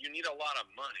 you need a lot of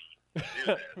money to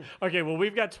do this. Okay, well,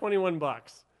 we've got $21.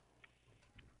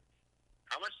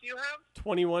 How much do you have?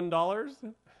 $21?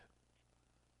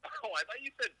 Oh, I thought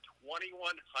you said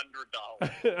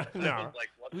 $2,100. No. I was like,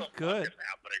 what the Good. fuck is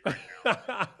happening right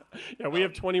now? Yeah, we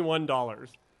have $21.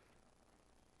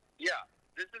 Yeah,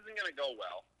 this isn't going to go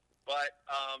well. But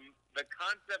the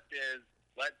concept is,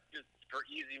 let's just, for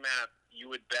easy math, you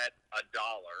would bet $1,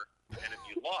 and if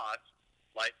you lost,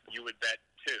 like, you would bet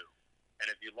 2. And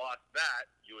if you lost that,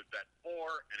 you would bet 4,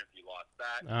 and if you lost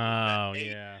that, you Oh, would bet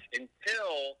 8, yeah.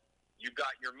 until you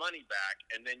got your money back,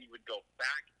 and then you would go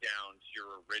back down to your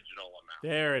original amount.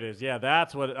 There it is. Yeah,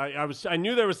 that's what I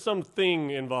knew there was something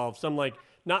involved. Some like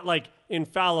not like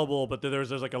infallible, but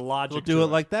there's like a logic. We'll to do it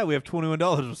like that. We have $21.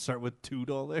 We'll start with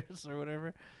 $2 or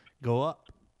whatever. Go up.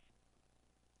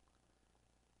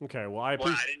 Okay, well I Well,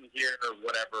 I appreciate. didn't hear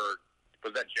whatever.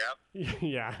 Was that Jeff?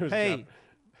 Yeah. It was Hey. Jeff.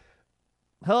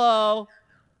 Hello.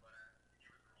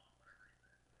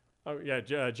 Oh yeah,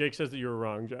 Jake says that you were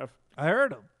wrong, Jeff. I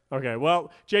heard him. Okay,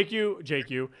 well, Jake, you, thank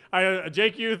you. I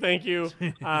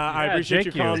appreciate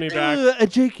you Jake, calling you. me back.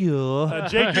 Jake, you.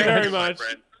 Jake, you very My much.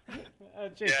 friend.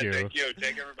 Jake, Yeah, you. thank you.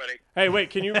 Take everybody. Hey, wait,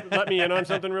 can you let me in on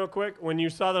something real quick? When you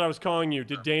saw that I was calling you,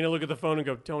 did Dana look at the phone and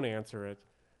go, "Don't answer it"?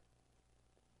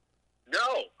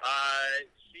 No,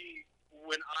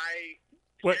 when I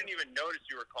What? didn't even notice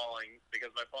you were calling because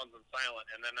my phone's on silent,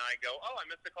 and then I go, "Oh, I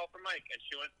missed a call from Mike," and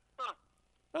she went, "Huh."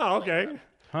 Oh, okay.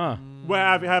 Huh.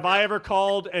 Well, have I ever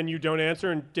called and you don't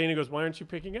answer? And Dana goes, "Why aren't you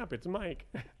picking up? It's Mike."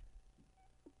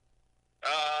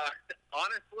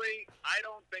 Honestly, I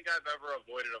don't think I've ever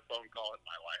avoided a phone call in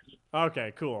my life.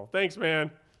 Okay, cool. Thanks,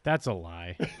 man. That's a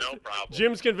lie. No problem.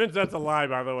 Jim's convinced that's a lie,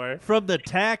 by the way. From the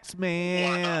tax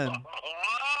man.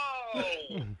 Oh! Well,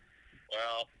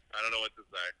 I don't know what to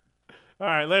say. All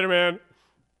right, later, man.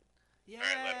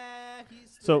 Yeah,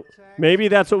 So maybe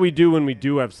that's what we do when we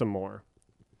do have some more.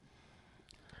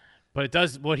 But it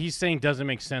does. What he's saying doesn't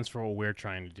make sense for what we're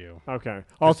trying to do. Okay.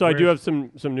 Also, I do weird. have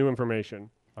some new information.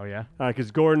 Oh yeah.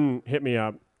 Because Gordon hit me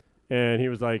up, and he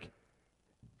was like,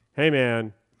 "Hey,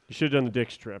 man, you should have done the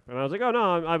Dick's trip." And I was like, "Oh,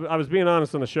 no, I was being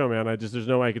honest on the show, man. There's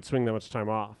no way I could swing that much time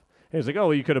off." And he was like, "Oh,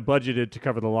 well, you could have budgeted to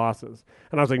cover the losses."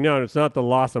 And I was like, "No, it's not the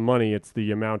loss of money. It's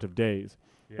the amount of days."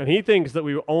 And he thinks that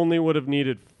we only would have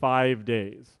needed 5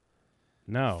 days.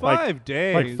 No. 5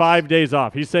 days. Like 5 days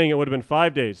off. He's saying it would have been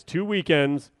 5 days, 2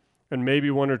 weekends, and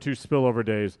maybe 1 or 2 spillover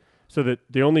days. So that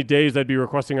the only days I'd be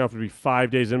requesting off would be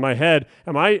 5 days. In my head,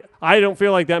 I don't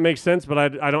feel like that makes sense, but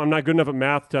I'm not good enough at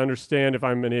math to understand if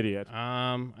I'm an idiot.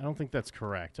 I don't think that's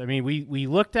correct. I mean,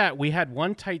 we had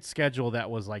one tight schedule that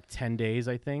was like 10 days,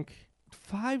 I think.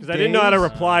 5 days. Because I didn't know how to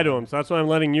reply to him, so that's why I'm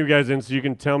letting you guys in so you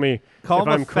can tell me Call if him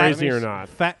a I'm fat- crazy or not.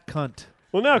 Fat cunt.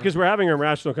 Well, no, because we're having a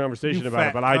rational conversation You about it,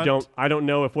 fat but cunt. I don't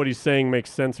know if what he's saying makes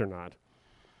sense or not.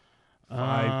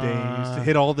 5 days to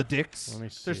hit all the dicks. let me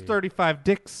There's see. 35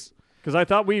 dicks. Because I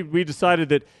thought we decided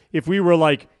that if we were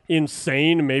like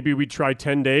insane, maybe we'd try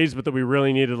 10 days, but that we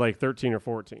really needed like 13 or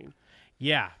 14.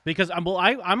 Yeah, because I'm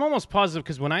almost positive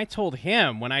because when I told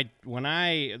him when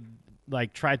I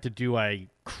like tried to do a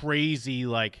crazy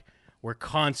like we're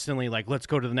constantly like let's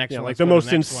go to the next Yeah, one, like let's the go to most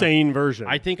the next one. insane version.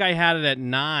 I think I had it at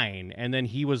 9, and then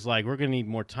he was like, "We're gonna need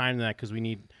more time than that because we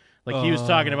need." Like he was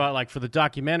talking about, like for the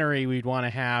documentary, we'd want to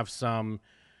have some,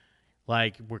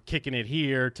 like we're kicking it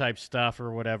here type stuff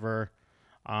or whatever.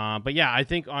 But yeah, I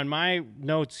think on my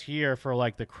notes here for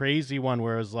like the crazy one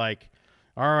where it was like,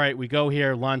 all right, we go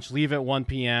here, lunch, leave at 1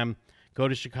 p.m., go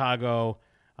to Chicago,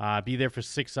 be there for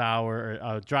 6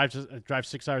 hours, drive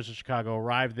 6 hours to Chicago,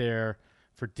 arrive there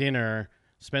for dinner,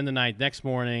 spend the night. Next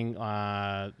morning,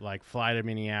 like fly to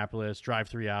Minneapolis, drive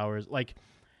 3 hours. Like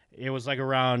it was like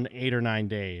around 8 or 9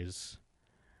 days.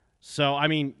 So I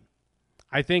mean,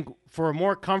 I think for a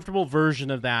more comfortable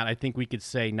version of that, I think we could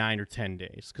say 9 or 10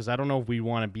 days because I don't know if we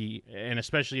want to be, and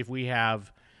especially if we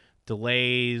have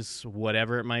delays,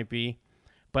 whatever it might be.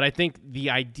 But I think the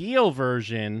ideal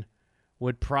version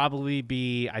would probably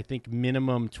be, I think,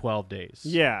 minimum 12 days.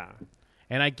 Yeah.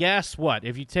 And I guess what?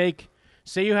 If you take,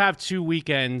 say you have 2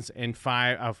 weekends and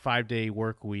a 5-day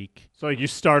work week. So like you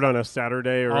start on a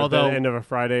Saturday or at the end of a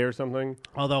Friday or something?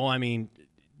 Although, I mean,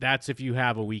 that's if you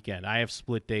have a weekend. I have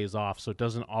split days off, so it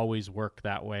doesn't always work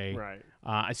that way.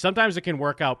 Right. Sometimes it can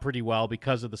work out pretty well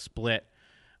because of the split.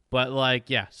 But, like,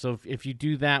 yeah, so if you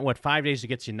do that, 5 days, it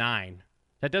gets you 9.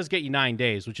 That does get you 9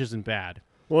 days, which isn't bad.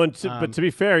 Well, but to be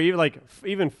fair,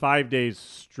 even 5 days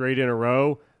straight in a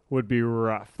row would be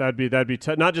rough. That'd be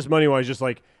not just money wise, just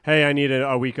like, hey, I need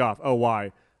a week off. Oh,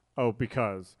 why? Oh,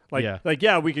 because we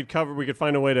could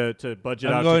find a way to budget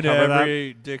I'm out going to cover to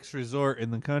every that. Dick's Resort in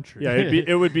the country. Yeah,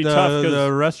 it would be tough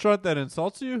the restaurant that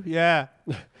insults you. Yeah,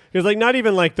 because like not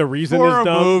even like the reason for is a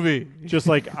dumb. movie. Just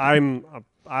like I don't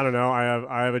know.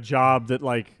 I have a job that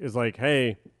like is like,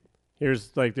 hey,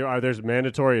 here's like there's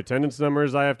mandatory attendance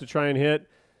numbers I have to try and hit,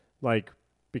 like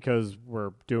because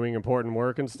we're doing important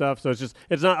work and stuff. So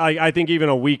it's not. I think even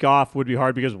a week off would be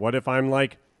hard because what if I'm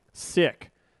like sick,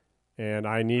 and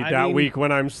I need that week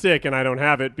when I'm sick and I don't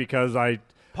have it because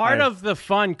Part of the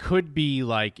fun could be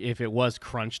like if it was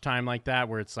crunch time like that,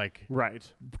 where it's like right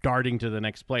darting to the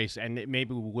next place, and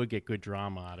maybe we would get good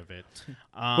drama out of it.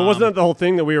 But wasn't that the whole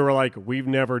thing that we were like, we've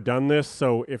never done this,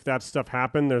 so if that stuff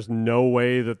happened, there's no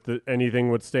way that anything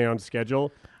would stay on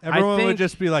schedule? Everyone would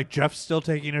just be like, Jeff's still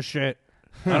taking a shit.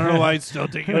 I don't know why he's still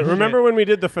taking a shit. Remember when we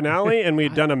did the finale and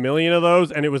we'd done 1 million of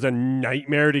those, and it was a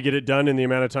nightmare to get it done in the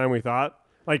amount of time we thought?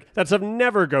 Like, that stuff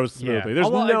never goes smoothly. There's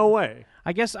no way.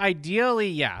 I guess ideally,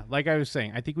 yeah, like I was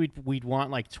saying, I think we'd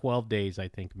want like 12 days, I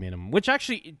think, minimum, which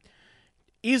actually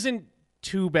isn't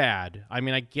too bad. I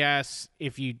mean, I guess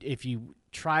if you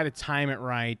try to time it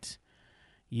right,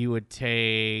 you would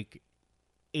take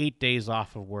 8 days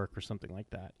off of work or something like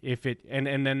that. And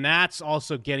then that's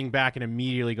also getting back and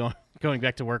immediately going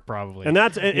back to work probably. And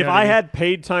that's if I had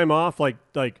paid time off, like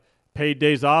paid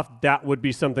days off, that would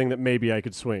be something that maybe I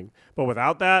could swing. But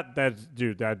without that,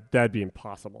 that'd be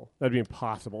impossible. That'd be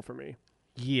impossible for me.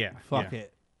 Yeah. Fuck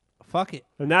it.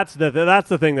 And that's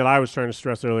the thing that I was trying to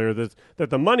stress earlier, that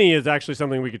the money is actually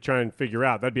something we could try and figure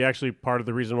out. That'd be actually part of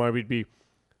the reason why we'd be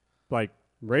like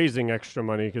raising extra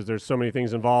money, because there's so many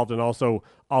things involved, and also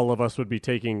all of us would be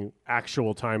taking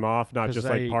actual time off, not just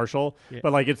like partial. Yeah.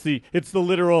 But like it's the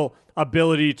literal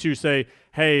ability to say,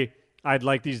 hey, I'd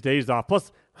like these days off.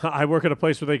 Plus, I work at a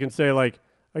place where they can say, like,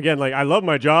 again, like, I love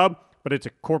my job, but it's a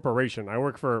corporation. I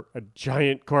work for a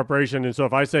giant corporation. And so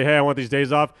if I say, hey, I want these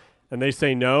days off, and they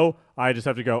say no, I just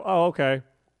have to go, oh, okay.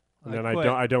 And then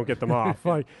I don't get them off.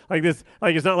 like this,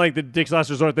 like, it's not like the Dick's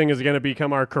Last Resort thing is going to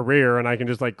become our career and I can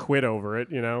just like quit over it,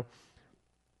 you know?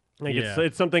 Like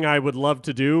it's something I would love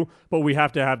to do, but we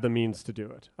have to have the means to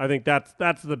do it. I think that's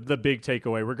the big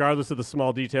takeaway, regardless of the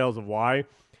small details of why.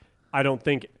 I don't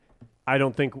think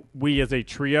we as a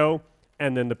trio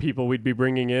and then the people we'd be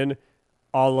bringing in,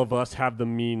 all of us have the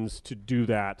means to do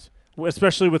that,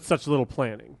 especially with such little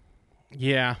planning.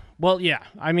 Yeah. Well, yeah.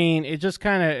 I mean, it just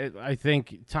kind of, I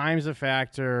think time's a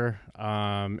factor.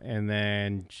 And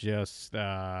then just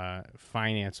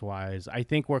finance-wise, I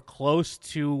think we're close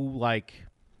to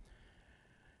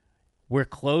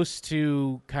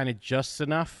kind of just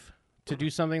enough to do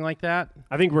something like that.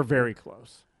 I think we're very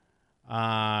close.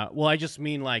 Well, I just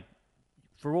mean like,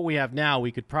 for what we have now,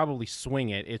 we could probably swing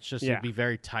it. It's just it'd be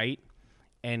very tight,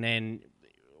 and then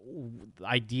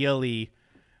ideally,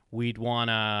 we'd want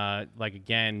to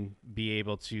again be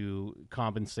able to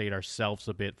compensate ourselves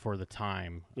a bit for the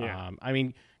time. Yeah. I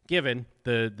mean, given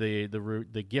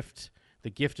the gift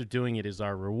of doing it is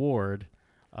our reward.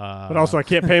 But also, I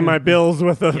can't pay my bills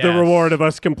with the reward of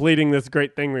us completing this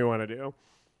great thing we want to do.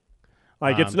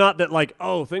 Like, it's not that like,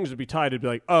 oh, things would be tight. It'd be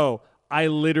like, oh, I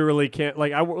literally can't.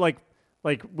 Like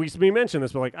we mentioned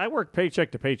this, but like I work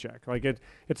paycheck to paycheck. Like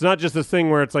it's not just this thing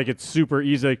where it's like it's super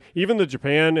easy. Like, even the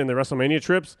Japan and the WrestleMania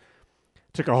trips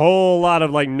took a whole lot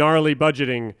of like gnarly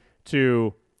budgeting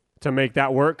to make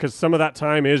that work, because some of that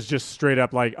time is just straight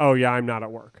up like, oh yeah, I'm not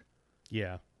at work.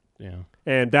 Yeah.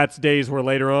 And that's days where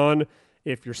later on,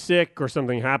 if you're sick or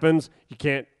something happens, you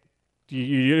can't.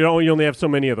 You only have so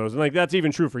many of those, and like that's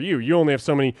even true for you. You only have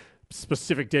so many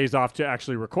specific days off to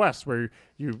actually request, where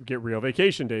you get real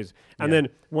vacation days. And then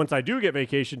once I do get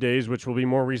vacation days, which will be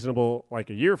more reasonable like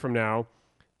a year from now,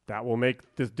 that will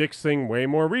make this Dick's thing way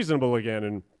more reasonable again.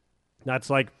 And that's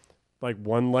like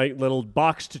one light little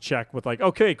box to check with, like,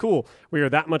 okay, cool, we are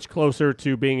that much closer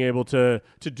to being able to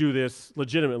do this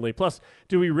legitimately. Plus,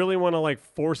 do we really want to like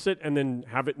force it and then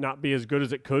have it not be as good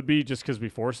as it could be just because we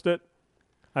forced it?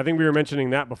 I think we were mentioning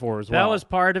that before as well. That was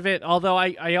part of it. Although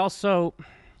I also,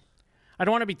 I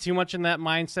don't want to be too much in that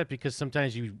mindset, because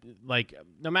sometimes you, like,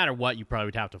 no matter what, you probably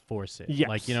would have to force it. Yes.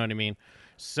 Like, you know what I mean?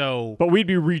 So, but we'd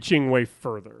be reaching way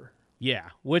further. yeah,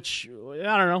 which,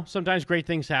 I don't know, sometimes great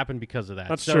things happen because of that.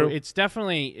 That's so true. It's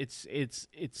definitely, it's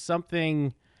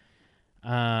something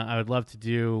I would love to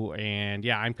do. And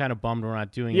yeah, I'm kind of bummed we're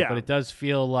not doing it, but it does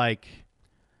feel like,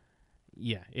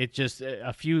 yeah, it just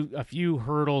a few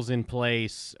hurdles in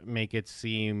place make it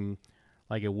seem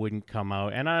like it wouldn't come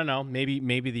out. And I don't know,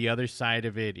 maybe the other side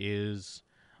of it is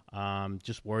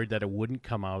just worried that it wouldn't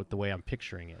come out the way I'm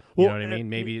picturing it. You know what I mean?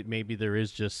 Maybe there is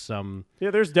just some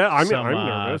there's I'm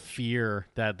nervous. fear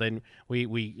that then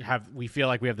we feel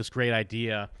like we have this great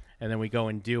idea, and then we go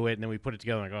and do it, and then we put it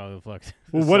together and like, oh fuck.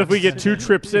 Well, what if we get 2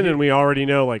 trips in and we already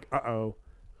know, like,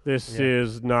 this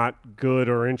is not good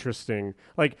or interesting.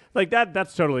 Like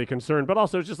that's totally a concern. But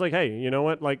also it's just like, hey, you know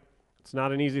what? Like, it's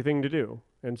not an easy thing to do.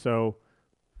 And so,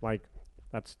 like,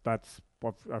 that's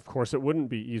of course it wouldn't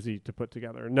be easy to put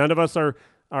together. None of us are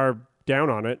down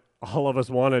on it. All of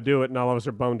us want to do it, and all of us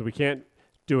are bummed we can't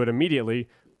do it immediately.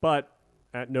 But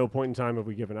at no point in time have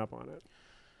we given up on it.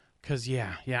 Because,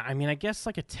 yeah. I mean, I guess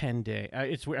like a 10-day.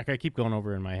 It's weird. I keep going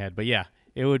over in my head. But, yeah,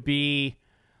 it would be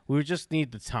 – we would just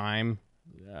need the time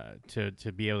to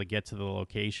be able to get to the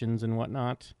locations and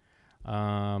whatnot.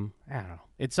 I don't know.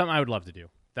 It's something I would love to do.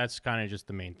 That's kind of just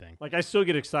the main thing. Like, I still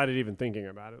get excited even thinking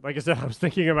about it. Like I said, I was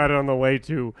thinking about it on the way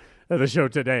to the show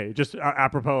today, just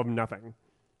apropos of nothing.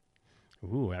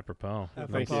 Ooh, apropos.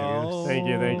 Thank you.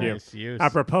 Nice use.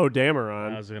 Apropos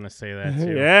Dameron. I was going to say that,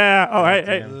 too. Yeah. Oh,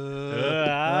 hey.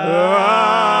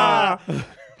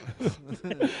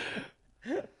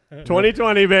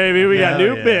 2020, baby. We got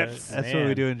new bits. That's what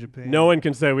we do in Japan. No one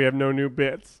can say we have no new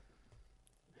bits.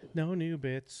 No new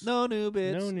bits. No new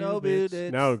bits. No new No bits.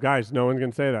 bits. No, guys, no one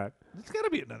can say that. There's got to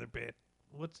be another bit.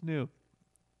 What's new?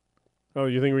 Oh,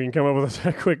 you think we can come up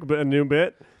with a new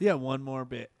bit? Yeah, one more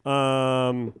bit. What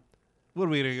are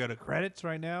we going to go to credits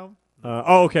right now?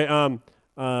 Okay.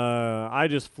 I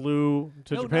just flew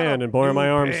to Japan, and boy, are my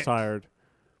arms tired.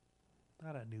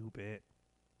 Not a new bit.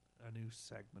 A new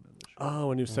segment of the show.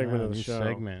 Oh, a new segment of the show.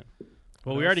 Segment.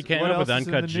 Well, What we already else- came what up with else is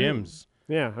in Uncut the Gems.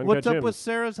 Yeah. Uncut What's up Gems. with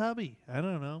Sarah's hubby? I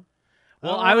don't know.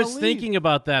 Well, don't I was wanna leave. thinking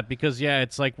about that because, yeah,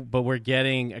 it's like, but we're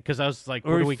getting, because I was like,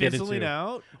 what Or do we get fizzling into?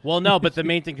 out? Well, no, but the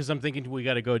main thing, because I'm thinking we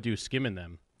got to go do skimming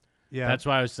them. Yeah. That's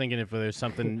why I was thinking if there's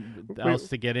something else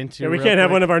to get into. Yeah, we real can't have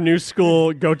quick. one of our new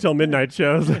school go till midnight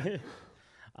shows.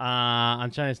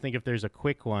 I'm trying to think if there's a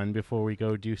quick one before we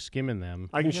go do skimming them.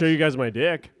 I can show you guys my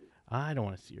dick. I don't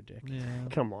want to see your dick. Yeah.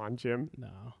 Come on, Jim.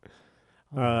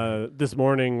 No. This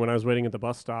morning when I was waiting at the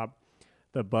bus stop,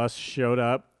 the bus showed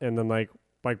up and then like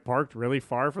parked really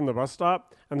far from the bus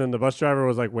stop, and then the bus driver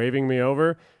was like waving me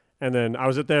over, and then I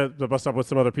was at the bus stop with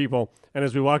some other people, and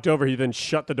as we walked over, he then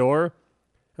shut the door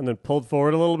and then pulled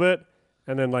forward a little bit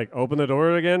and then like opened the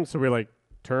door again, so we like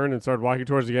turned and started walking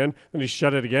towards it again, then he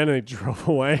shut it again and he drove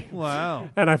away. Wow.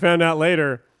 And I found out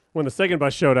later when the second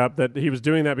bus showed up that he was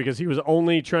doing that because he was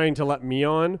only trying to let me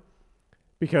on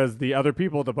because the other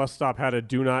people at the bus stop had a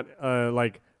do not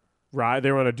ride.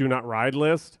 They were on a do not ride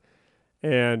list.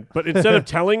 But instead of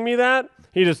telling me that,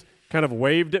 he just kind of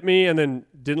waved at me and then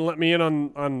didn't let me in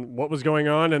on what was going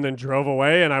on and then drove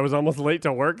away, and I was almost late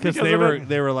to work Because of they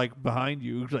it. were like behind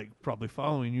you, like probably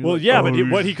following you. Well, like, yeah, oh, but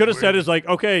what he could have said weird. is like,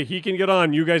 okay, he can get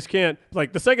on, you guys can't.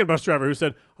 Like the second bus driver who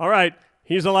said, all right,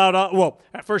 he's allowed on. Well,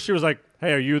 at first she was like,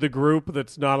 hey, are you the group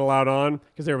that's not allowed on?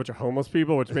 Because they were a bunch of homeless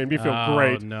people, which made me feel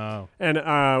great. No. And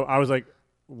I was like,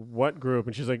 what group?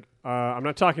 And she's like, I'm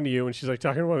not talking to you. And she's like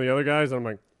talking to one of the other guys. And I'm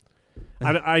like,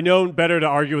 I know better to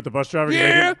argue with the bus driver. 'cause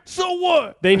Yeah, so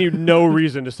what? They need no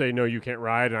reason to say, no, you can't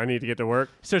ride, and I need to get to work.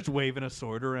 Starts waving a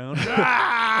sword around.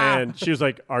 And she was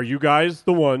like, are you guys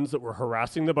the ones that were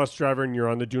harassing the bus driver and you're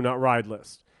on the do not ride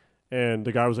list? And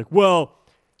the guy was like, well,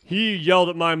 he yelled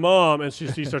at my mom. And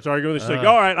she starts arguing with her. She's like,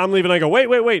 all right, I'm leaving. I go,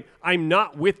 wait. I'm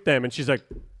not with them. And she's like,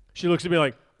 she looks at me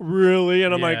like, really?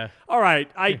 And I'm Yeah. like, all right,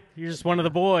 You're just one of the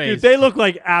boys. dude, they look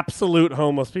like absolute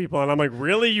homeless people. And I'm like,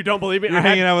 really? You don't believe me? You're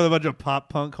hanging out with a bunch of pop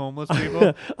punk homeless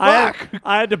people. I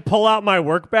had to pull out my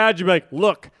work badge and be like,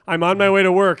 look, I'm on my way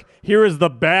to work. Here is the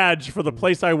badge for the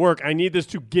place I work. I need this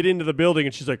to get into the building.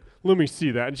 And she's like, let me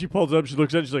see that. And she pulls it up. She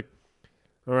looks at it. She's like,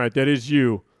 all right, that is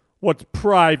you. What's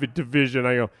private division?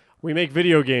 I go, we make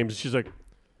video games. She's like,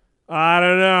 I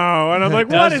don't know. And I'm like,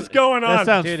 what is going on? That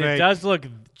sounds Dude, fake. it does look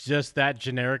just that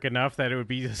generic enough that it would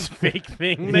be this fake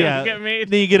thing that you get made.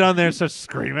 Then you get on there and start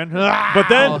screaming. But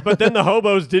then the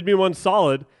hobos did me one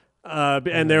solid.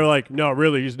 And they were like, no,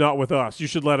 really, he's not with us. You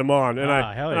should let him on. And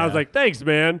hell I was yeah. like, thanks,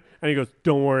 man. And he goes,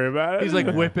 don't worry about it. He's like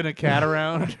whipping a cat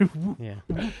around.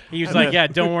 Yeah. He was like, yeah,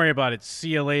 don't worry about it. See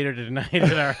you later tonight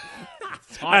at our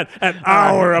at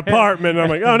our apartment. I'm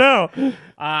like, oh, no.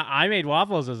 I made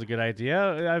waffles as a good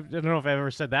idea. I don't know if I've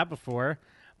ever said that before,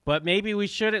 but maybe we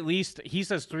should at least, he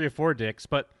says 3 or 4 dicks,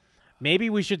 but maybe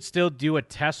we should still do a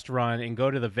test run and go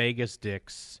to the Vegas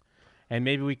dicks, and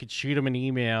maybe we could shoot them an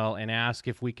email and ask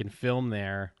if we can film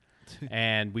there,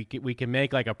 and we can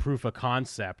make like a proof of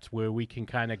concept where we can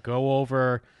kind of go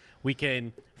over, we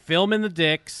can film in the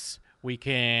dicks, we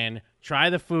can try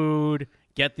the food,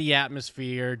 get the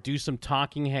atmosphere, do some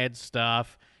talking head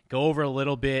stuff, go over a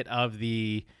little bit of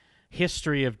the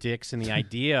history of dicks and the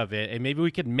idea of it, and maybe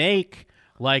we could make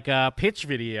like a pitch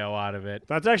video out of it.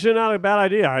 That's actually not a bad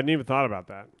idea. I hadn't even thought about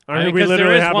that. I mean, we because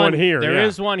literally there is have one here. There yeah.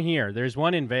 is one here. There's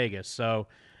one in Vegas. So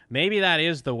maybe that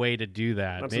is the way to do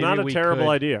that. That's Maybe not a we terrible could-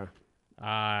 idea.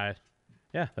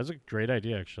 Yeah, that's a great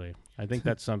idea, actually. I think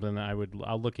that's something that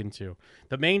I'll look into.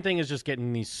 The main thing is just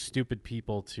getting these stupid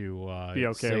people to Be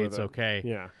okay say with it's it. okay.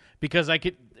 Yeah. Because I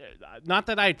could, not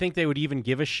that I think they would even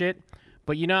give a shit,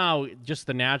 but you know, how just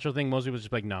the natural thing, most people just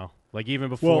be like, no. Like even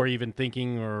before even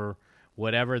thinking or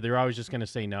whatever, they're always just going to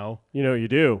say no. You know what you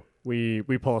do? We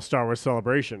pull a Star Wars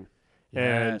Celebration.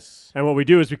 Yes. And what we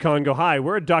do is we call and go, hi,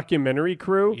 we're a documentary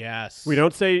crew. Yes. We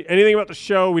don't say anything about the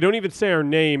show. We don't even say our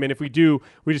name. And if we do,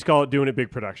 we just call it Doing It Big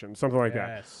Production, something like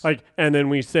Yes. that. Like, and then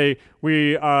we say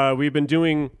we've been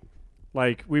thinking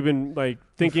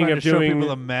Trying of to show doing people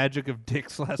the magic of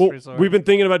Dick's Last well, Resort. we've been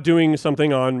thinking about doing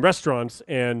something on restaurants,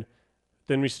 and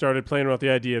then we started playing about the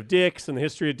idea of Dick's and the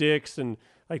history of Dick's and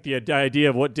like the idea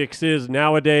of what Dick's is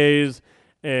nowadays.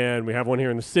 And we have one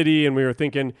here in the city, and we were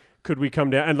thinking, could we come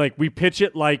down and like we pitch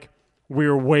it like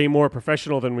we're way more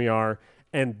professional than we are,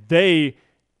 and they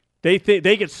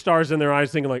get stars in their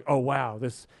eyes thinking like, oh wow,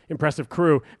 this impressive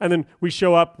crew, and then we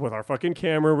show up with our fucking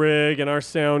camera rig and our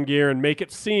sound gear and make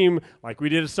it seem like we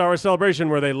did a Star Wars Celebration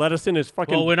where they let us in as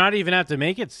fucking. Well, we're not even have to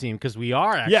make it seem because we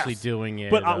are actually doing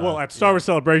it. But at Star Wars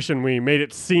Celebration, we made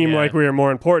it seem like we were more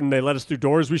important. They let us through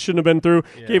doors we shouldn't have been through.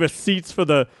 Gave us seats for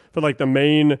the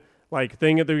main like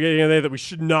thing at the beginning of the day that we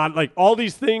should not, like all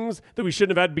these things that we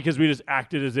shouldn't have had because we just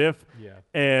acted as if. Yeah.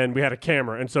 And we had a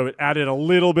camera, and so it added a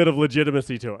little bit of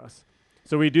legitimacy to us.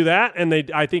 So we do that, and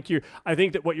I think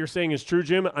that what you're saying is true,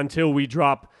 Jim. Until we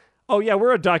drop, oh yeah,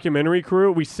 we're a documentary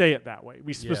crew. We say it that way.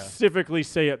 We specifically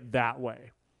say it that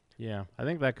way. Yeah, I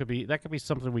think that could be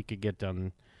something we could get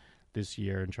done this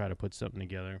year and try to put something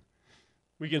together.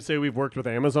 We can say we've worked with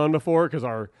Amazon before because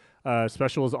our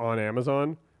special is on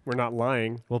Amazon. We're not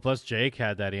lying. Well, plus Jake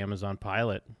had that Amazon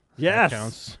pilot. Yes. That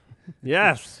counts.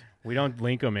 Yes. We don't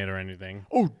link them it or anything.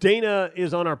 Oh, Dana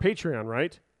is on our Patreon,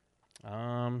 right?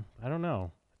 I don't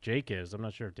know. Jake is. I'm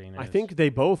not sure if Dana I is. think they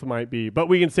both might be, but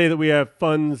we can say that we have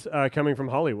funds coming from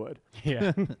Hollywood.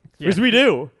 Yeah. Because we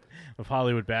do. With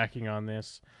Hollywood backing on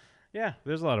this. Yeah,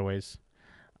 there's a lot of ways.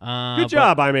 Good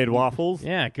job, I Made Waffles.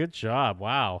 Yeah, good job.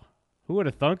 Wow. Who would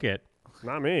have thunk it?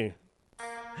 Not me.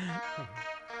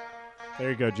 There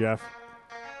you go, Jeff.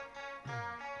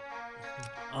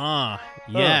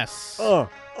 Yes.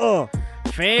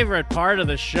 Favorite part of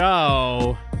the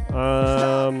show.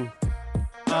 I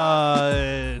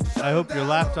hope your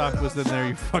laptop was in there,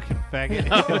 you fucking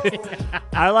faggot.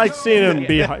 I like seeing him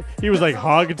be. He was like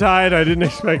hog-tied. I didn't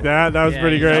expect that. That was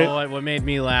pretty you great. know what made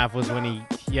me laugh was when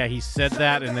he said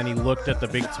that, and then he looked at the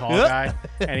big tall guy,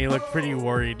 and he looked pretty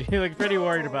worried. He looked pretty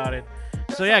worried about it.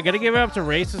 So yeah, gotta give it up to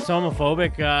racist,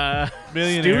 homophobic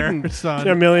Millionaire student. son.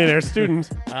 Yeah, millionaire student.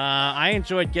 I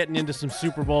enjoyed getting into some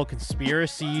Super Bowl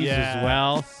conspiracies as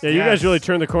well. Yeah, you guys really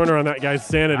turned the corner on that guy's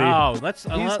sanity. Oh,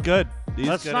 He's good.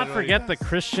 Let's not forget the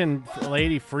Christian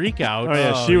lady freak out. Oh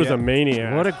yeah, she was a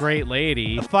maniac. What a great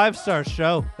lady. A 5-star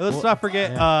show. Let's not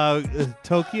forget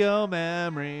Tokyo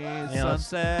Memories, let's-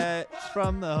 sunsets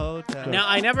from the hotel. Now,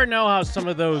 I never know how some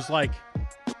of those, like,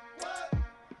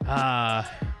 I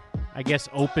guess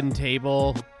open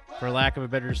table, for lack of a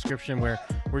better description, where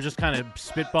we're just kind of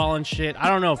spitballing shit. I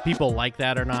don't know if people like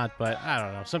that or not, but I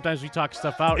don't know. Sometimes we talk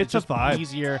stuff out. It's a just vibe.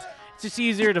 easier. It's just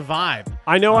easier to vibe.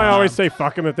 I know I always say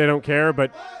fuck them if they don't care,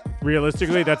 but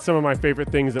realistically, that's some of my favorite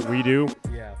things that we do.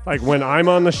 Yeah. Like when I'm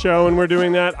on the show and we're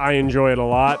doing that, I enjoy it a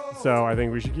lot. So I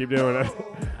think we should keep doing it.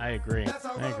 I agree.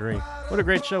 What a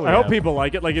great show we I hope have. people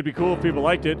like it. Like it'd be cool if people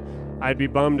liked it. I'd be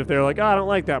bummed if they're like, oh, I don't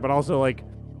like that. But also like,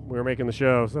 we're making the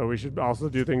show, so we should also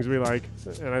do things we like.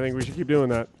 And I think we should keep doing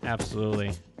that.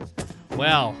 Absolutely.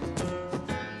 Well,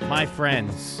 my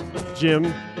friends.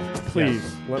 Jim,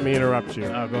 please let me interrupt you.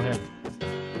 Oh, go ahead.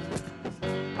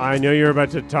 I know you're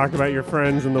about to talk about your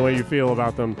friends and the way you feel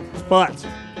about them, but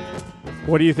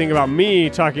what do you think about me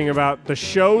talking about the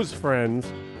show's friends?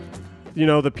 You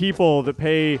know, the people that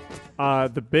pay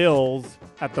the bills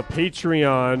at the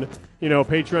Patreon, you know,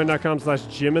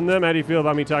 patreon.com/Jim and them. How do you feel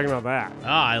about me talking about that?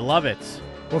 Ah, I love it.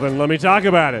 Well, then let me talk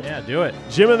about it. Yeah, do it.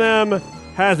 Jim and them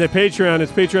has a Patreon.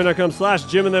 It's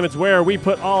patreon.com/Jim and them. It's where we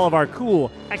put all of our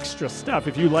cool extra stuff.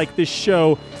 If you like this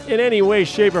show in any way,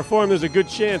 shape, or form, there's a good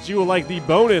chance you will like the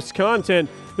bonus content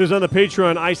there's on the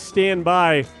Patreon. I stand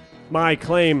by my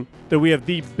claim that we have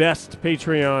the best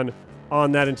Patreon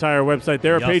on that entire website.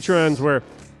 There are Yes. Patreons where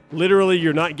literally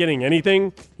you're not getting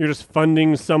anything. You're just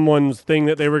funding someone's thing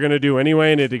that they were going to do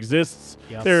anyway, and it exists.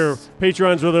 Yes. There are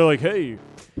Patreons where they're like, hey,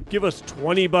 give us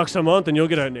 $20 a month and you'll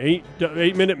get an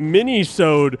 8-minute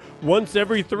mini-sode once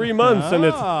every 3 months. And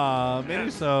it's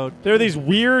Minnesota. there are these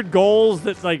weird goals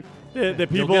that like that You'll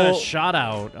people get a shout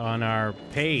out on our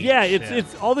page. yeah,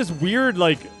 it's all this weird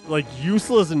like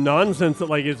useless nonsense that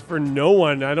like is for no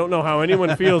one. I don't know how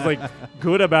anyone feels like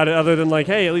good about it other than like,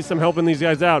 hey, at least I'm helping these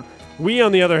guys out. We,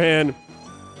 on the other hand,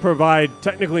 provide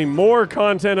technically more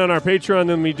content on our Patreon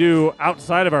than we do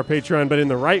outside of our Patreon, but in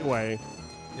the right way.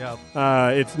 Yep.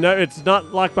 It's not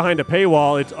locked behind a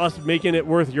paywall. It's us making it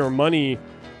worth your money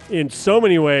in so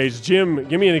many ways. Jim,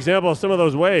 give me an example of some of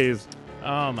those ways.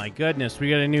 Oh my goodness,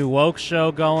 we got a new woke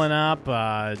show going up,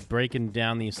 breaking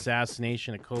down the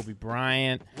assassination of Kobe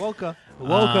Bryant. Woka.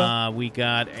 We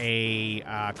got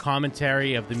a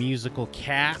commentary of the musical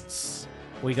Cats.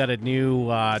 We got a new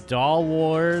Doll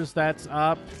Wars that's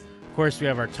up. Of course, we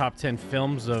have our top 10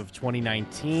 films of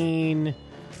 2019. We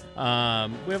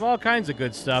have all kinds of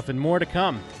good stuff and more to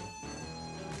come.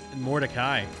 And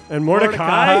Mordecai. And Mordecai?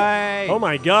 Mordecai. Oh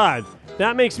my God.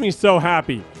 That makes me so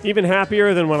happy. Even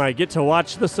happier than when I get to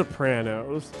watch The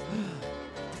Sopranos.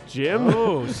 Jim?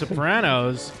 Oh,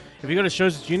 Sopranos. If you go to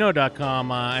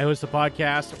showsthatyouknow.com, I host a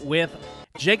podcast with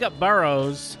Jacob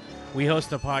Burrows. We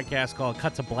host a podcast called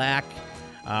Cut to Black,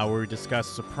 where we discuss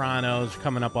Sopranos.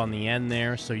 Coming up on the end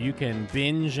there, so you can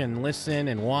binge and listen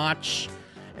and watch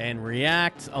and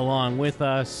react along with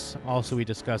us. Also, we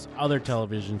discuss other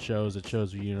television shows at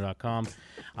showsthatyouknow.com.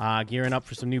 Gearing up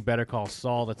for some new Better Call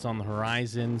Saul that's on the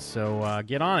horizon, so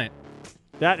get on it.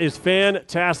 That is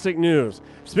fantastic news.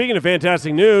 Speaking of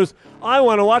fantastic news, I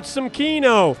want to watch some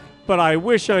Kino, but I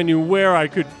wish I knew where I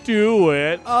could do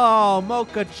it. Oh,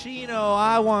 mochaccino.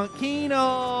 I want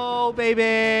Kino,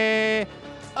 baby.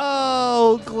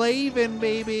 Oh, Glavin,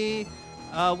 baby.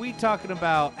 We talking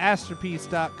about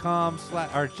Astropiece.com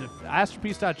or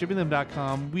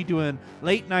Astropiece.jimmythem.com. We doing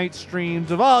late night streams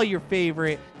of all your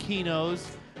favorite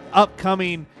Kinos.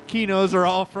 Upcoming Kinos are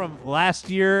all from last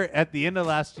year, at the end of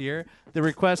last year. The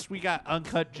requests, we got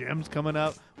Uncut Gems coming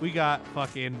up. We got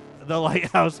fucking The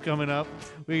Lighthouse coming up.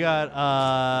 We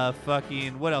got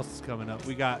fucking, what else is coming up?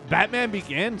 We got Batman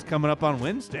Begins coming up on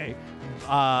Wednesday.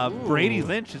 Brady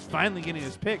Lynch is finally getting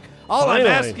his pick. All Finally.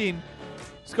 I'm asking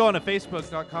is go on to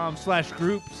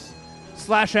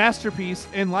Facebook.com/groups/Astropiece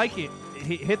and like it.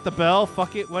 Hit the bell,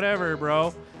 fuck it, whatever,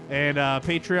 bro. And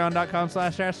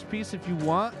Patreon.com/Astropiece if you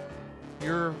want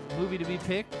your movie to be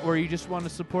picked or you just want to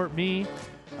support me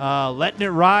letting it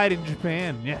ride in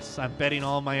Japan. Yes, I'm betting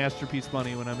all my Astropiece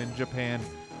money when I'm in Japan.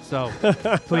 So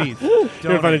please, You want to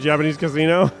find a donate. Japanese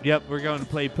casino? Yep, we're going to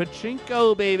play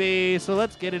Pachinko, baby. So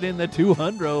let's get it in the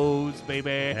 200s,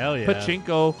 baby. Hell yeah.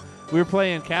 Pachinko. We're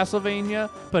playing Castlevania,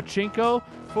 Pachinko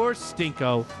for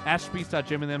Stinko.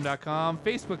 Astropiece.jimmythem.com,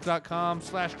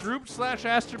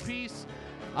 Facebook.com/group/Astropiece.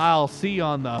 I'll see you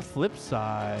on the flip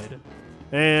side.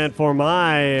 And for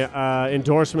my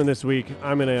endorsement this week,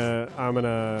 I'm gonna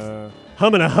Ed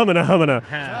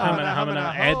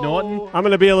Norton. I'm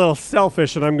gonna be a little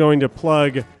selfish, and I'm going to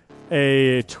plug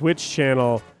a Twitch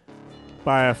channel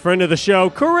by a friend of the show,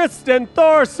 Kristen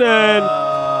Thorson.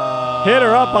 Hit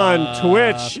her up on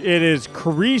Twitch. It is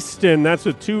Kristen. That's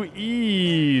with 2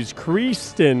 E's.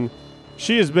 Kristen.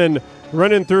 She has been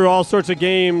running through all sorts of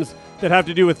games that have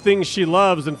to do with things she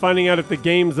loves and finding out if the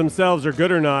games themselves are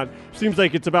good or not. Seems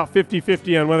like it's about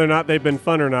 50-50 on whether or not they've been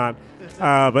fun or not.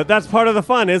 But that's part of the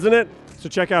fun, isn't it? So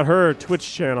check out her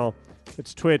Twitch channel.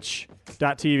 It's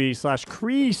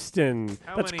twitch.tv/Kristen.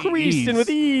 That's many Kristen E's? with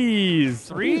E's.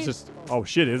 3? It's just, oh,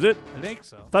 shit, is it? I think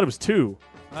so. I thought it was 2.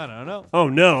 I don't know. Oh,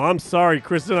 no. I'm sorry,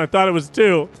 Kristen. I thought it was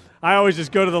 2. I always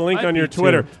just go to the link Might on your be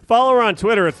Twitter. 2. Follow her on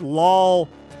Twitter. It's lol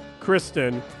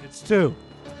Kristen. It's 2.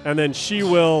 And then she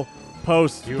will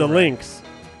post You the were right. links.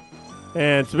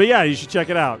 And so, but yeah, you should check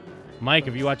it out. Mike,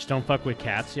 have you watched Don't Fuck with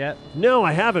Cats yet? No,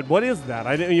 I haven't. What is that?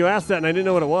 I didn't. You asked that, and I didn't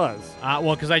know what it was.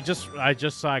 Well, because I just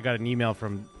saw I got an email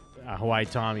from Hawaii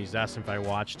Tom. He's asking if I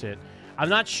watched it. I'm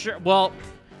not sure. Well,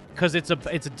 because it's a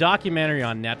documentary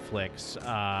on Netflix,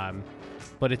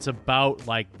 but it's about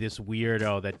like this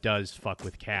weirdo that does fuck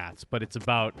with cats. But it's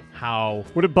about how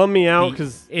Would it bum me out?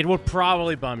 Because it would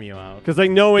probably bum you out. like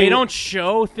knowing They don't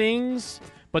show things,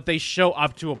 but they show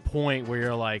up to a point where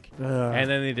you're like, and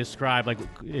then they describe like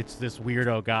it's this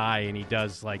weirdo guy and he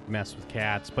does like mess with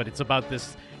cats, but it's about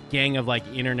this gang of like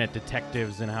internet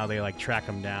detectives and how they like track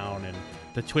him down and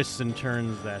the twists and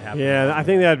turns that happen. Yeah, I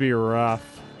think that'd be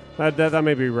rough. That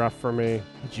may be rough for me.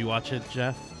 Did you watch it,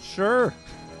 Jeff? Sure.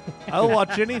 I'll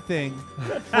watch anything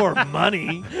for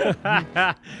money.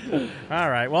 All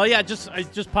right. Well, yeah, it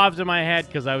just popped in my head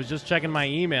because I was just checking my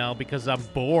email because I'm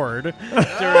bored during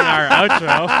our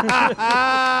outro.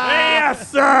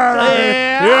 Yes,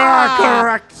 sir. You're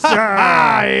correct, sir.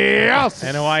 Yes.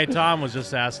 And Hawaii Tom was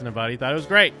just asking about it. He thought it was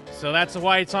great. So that's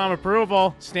Hawaii Tom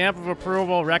approval, stamp of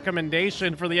approval,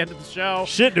 recommendation for the end of the show.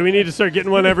 Shit, do we need to start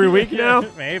getting one every week now?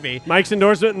 Maybe. Mike's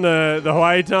endorsement and the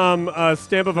Hawaii Tom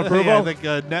stamp of approval. Yeah, like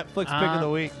a Netflix pick of the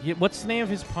week. Yeah, what's the name of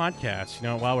his podcast? You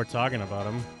know, while we're talking about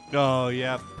him. Oh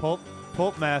yeah, Pulp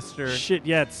Master. Shit,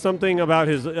 yeah, it's something about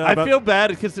his. I feel bad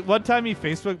because one time he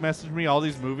Facebook messaged me all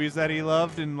these movies that he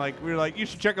loved, and like we were like, you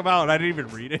should check them out. And I didn't even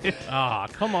read it. Ah,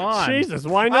 come on. Jesus,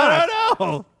 why not? I don't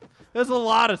know. There's a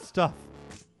lot of stuff.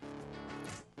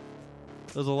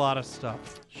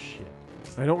 Shit.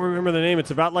 I don't remember the name.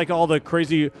 It's about like all the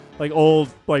crazy, like old,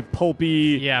 like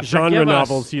pulpy Yeah, genre forgive us.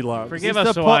 novels he loves. Forgive It's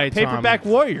us, the Hawaii Tom. Paperback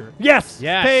Warrior. Yes.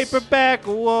 Yes. Paperback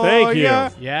Warrior. Thank you.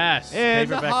 Yes. In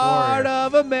the Paperback heart Warrior.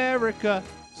 of America.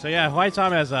 So yeah, Hawaii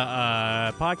Tom has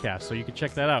a podcast, so you can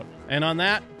check that out. And on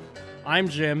that, I'm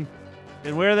Jim.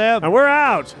 And we're them. And we're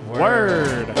out.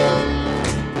 Word. Word.